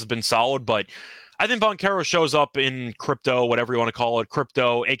Franz has been solid, but I think Banchero shows up in crypto, whatever you want to call it,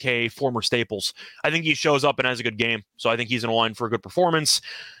 crypto, aka former Staples. I think he shows up and has a good game, so I think he's in line for a good performance.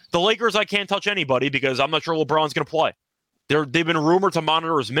 The Lakers, I can't touch anybody because I'm not sure LeBron's going to play. They've been rumored to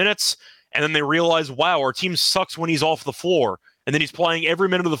monitor his minutes, and then they realize, wow, our team sucks when he's off the floor. And then he's playing every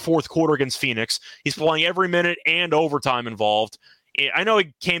minute of the 4th quarter against Phoenix. He's playing every minute and overtime involved. I know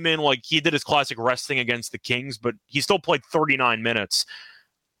he came in like he did his classic resting against the Kings, but he still played 39 minutes.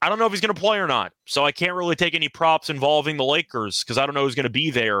 I don't know if he's going to play or not, so I can't really take any props involving the Lakers because I don't know who's going to be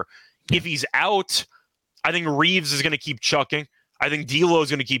there. If he's out, I think Reeves is going to keep chucking. I think D'Lo is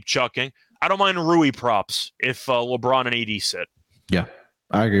going to keep chucking. I don't mind Rui props if LeBron and AD sit. Yeah,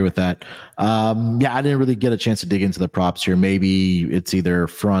 I agree with that. I didn't really get a chance to dig into the props here. Maybe it's either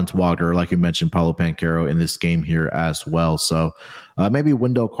Franz Wagner, like you mentioned, Paolo Banchero in this game here as well. So maybe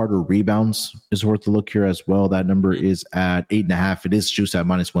Wendell Carter rebounds is worth a look here as well. That number is at 8.5. It is juiced at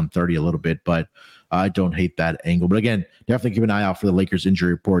 -130 a little bit, but I don't hate that angle. But again, definitely keep an eye out for the Lakers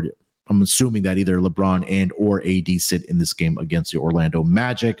injury report. I'm assuming that either LeBron and or AD sit in this game against the Orlando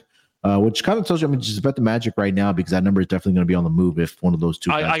Magic. Which kind of tells you, just bet the Magic right now because that number is definitely going to be on the move if one of those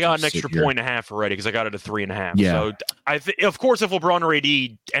two. I got an extra 1.5 already because I got it at 3.5. Yeah. So of course, if LeBron or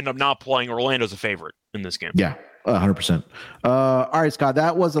AD end up not playing, Orlando's a favorite in this game. Yeah, 100%. All right, Scott,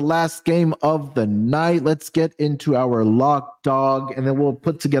 that was the last game of the night. Let's get into our lock dog, and then we'll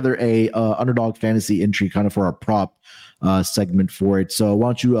put together a underdog fantasy entry kind of for our prop segment for it. So why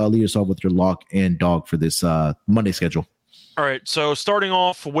don't you lead us off with your lock and dog for this Monday schedule? All right, so starting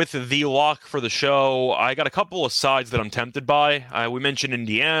off with the lock for the show, I got a couple of sides that I'm tempted by. We mentioned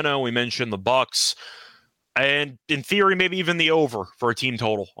Indiana, we mentioned the Bucks, and in theory, maybe even the over for a team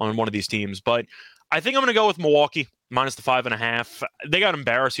total on one of these teams. But I think I'm going to go with Milwaukee, minus the 5.5. They got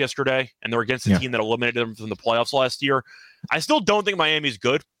embarrassed yesterday, and they're against a team that eliminated them from the playoffs last year. I still don't think Miami's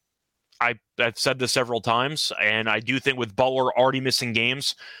good. I've said this several times, and I do think with Butler already missing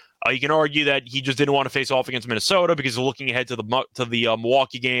games, you can argue that he just didn't want to face off against Minnesota because he's looking ahead to the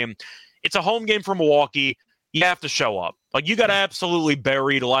Milwaukee game. It's a home game for Milwaukee. You have to show up. Like, you got absolutely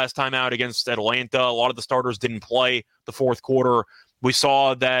buried last time out against Atlanta. A lot of the starters didn't play the 4th quarter. We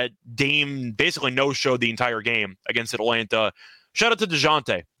saw that Dame basically no-showed the entire game against Atlanta. Shout out to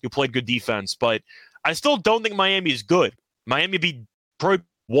DeJounte, who played good defense, but I still don't think Miami is good. Miami beat Detroit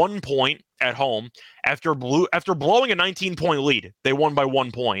 1 point at home after blowing a 19-point lead. They won by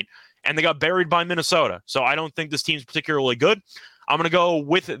 1 point, and they got buried by Minnesota. So I don't think this team's particularly good. I'm going to go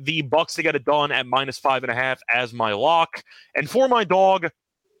with the Bucks to get it done at minus 5.5 as my lock. And for my dog,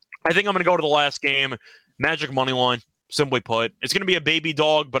 I think I'm going to go to the last game, Magic money line. Simply put, it's going to be a baby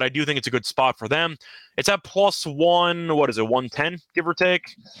dog, but I do think it's a good spot for them. It's at +1, what is it, 110, give or take?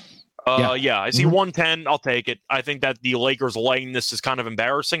 I see 110. I'll take it. I think that the Lakers laying this is kind of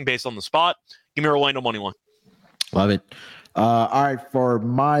embarrassing based on the spot. Give me Orlando money line. Love it. All right, for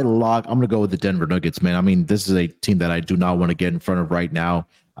my lock, I'm going to go with the Denver Nuggets, man. I mean, this is a team that I do not want to get in front of right now.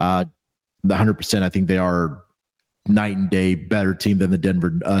 The 100%, I think they are night and day better team than than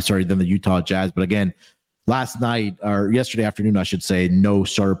the Utah Jazz. But again, last night or yesterday afternoon, I should say, no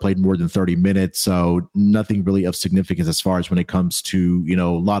starter played more than 30 minutes. So nothing really of significance as far as when it comes to, a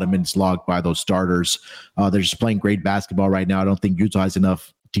lot of minutes logged by those starters. They're just playing great basketball right now. I don't think Utah has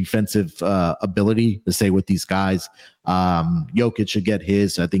enough defensive ability to stay with these guys. Jokic should get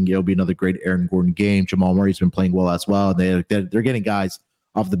his. I think it'll be another great Aaron Gordon game. Jamal Murray's been playing well as well. They're getting guys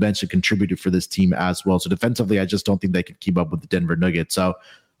off the bench that contributed for this team as well. So defensively, I just don't think they can keep up with the Denver Nuggets. So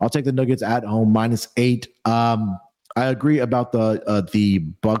I'll take the Nuggets at home, -8. I agree about the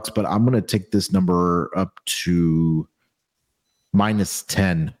Bucks, but I'm going to take this number up to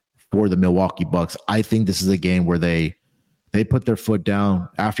 -10 for the Milwaukee Bucks. I think this is a game where they put their foot down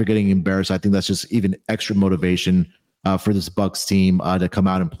after getting embarrassed. I think that's just even extra motivation for this Bucks team to come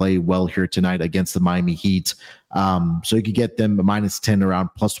out and play well here tonight against the Miami Heat. So you could get them -10 around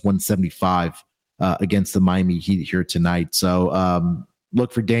 +175 against the Miami Heat here tonight. So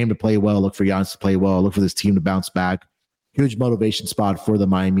look for Dame to play well. Look for Giannis to play well. Look for this team to bounce back. Huge motivation spot for the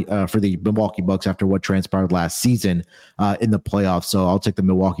Milwaukee Bucks after what transpired last season in the playoffs. So I'll take the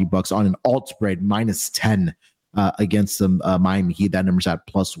Milwaukee Bucks on an alt spread -10 against the Miami Heat. That number's at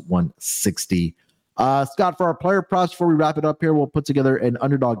 +160. Scott, for our player props, before we wrap it up here, we'll put together an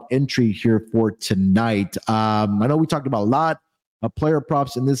underdog entry here for tonight. I know we talked about a lot of player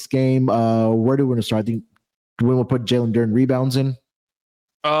props in this game. Where do we want to start? I think we will put Jalen Duren rebounds in.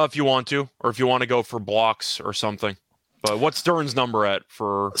 If you want to, or if you want to go for blocks or something. But what's Duren's number at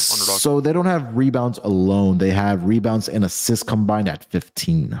for underdog? So they don't have rebounds alone. They have rebounds and assists combined at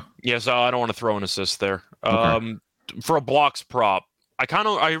 15. Yeah, so I don't want to throw an assist there. Okay. For a blocks prop,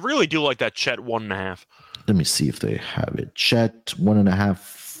 I really do like that Chet 1.5. Let me see if they have it. Chet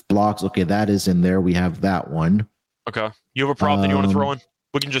 1.5 blocks. Okay, that is in there. We have that one. Okay. You have a prop that you want to throw in?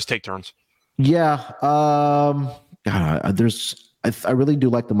 We can just take turns. Yeah. God, I really do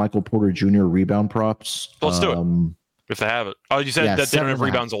like the Michael Porter Jr. rebound props. Let's do it. If they have it. Oh, you said that they don't have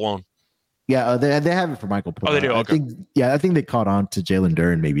rebounds alone. Yeah, they have it for Michael Porter. Oh, they do. Okay. I think they caught on to Jalen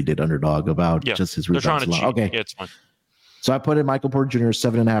Duren. Maybe did underdog about just his rebounds. They're trying to cheat. Okay. Yeah, it's fine. So I put in Michael Porter Jr.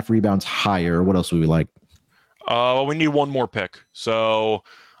 7.5 rebounds higher. What else would we like? Well, we need one more pick. So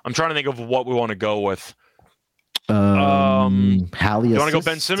I'm trying to think of what we want to go with. Hallie. You want to go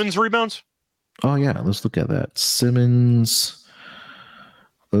Ben Simmons rebounds? Oh yeah, let's look at that. Simmons.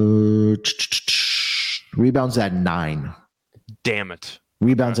 Rebounds at 9. Damn it.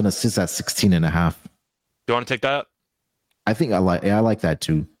 Rebounds and assists at 16.5. You want to take that? I think I like that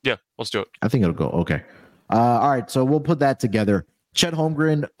too. Yeah, let's do it. I think it'll go. Okay. All right. So we'll put that together. Chet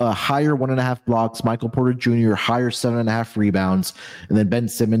Holmgren, higher 1.5 blocks. Michael Porter Jr., higher 7.5 rebounds. And then Ben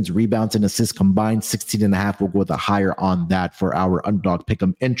Simmons, rebounds and assists combined 16.5. We'll go with a higher on that for our underdog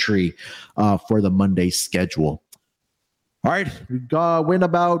pick'em entry for the Monday schedule. All right. We went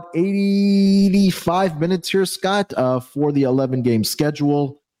about 85 minutes here, Scott, for the 11-game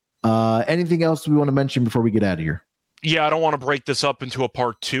schedule. Anything else we want to mention before we get out of here? Yeah, I don't want to break this up into a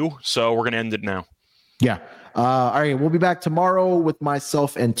part 2, so we're going to end it now. Yeah. All right. We'll be back tomorrow with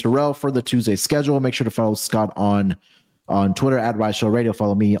myself and Terrell for the Tuesday schedule. Make sure to follow Scott on Twitter at Rise Show Radio.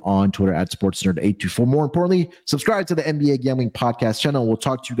 Follow me on Twitter at SportsNerd824. More importantly, subscribe to the NBA Gambling Podcast channel. We'll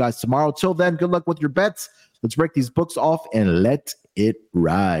talk to you guys tomorrow. Till then, good luck with your bets. Let's break these books off and let it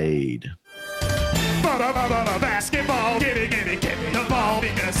ride. Basketball, give it.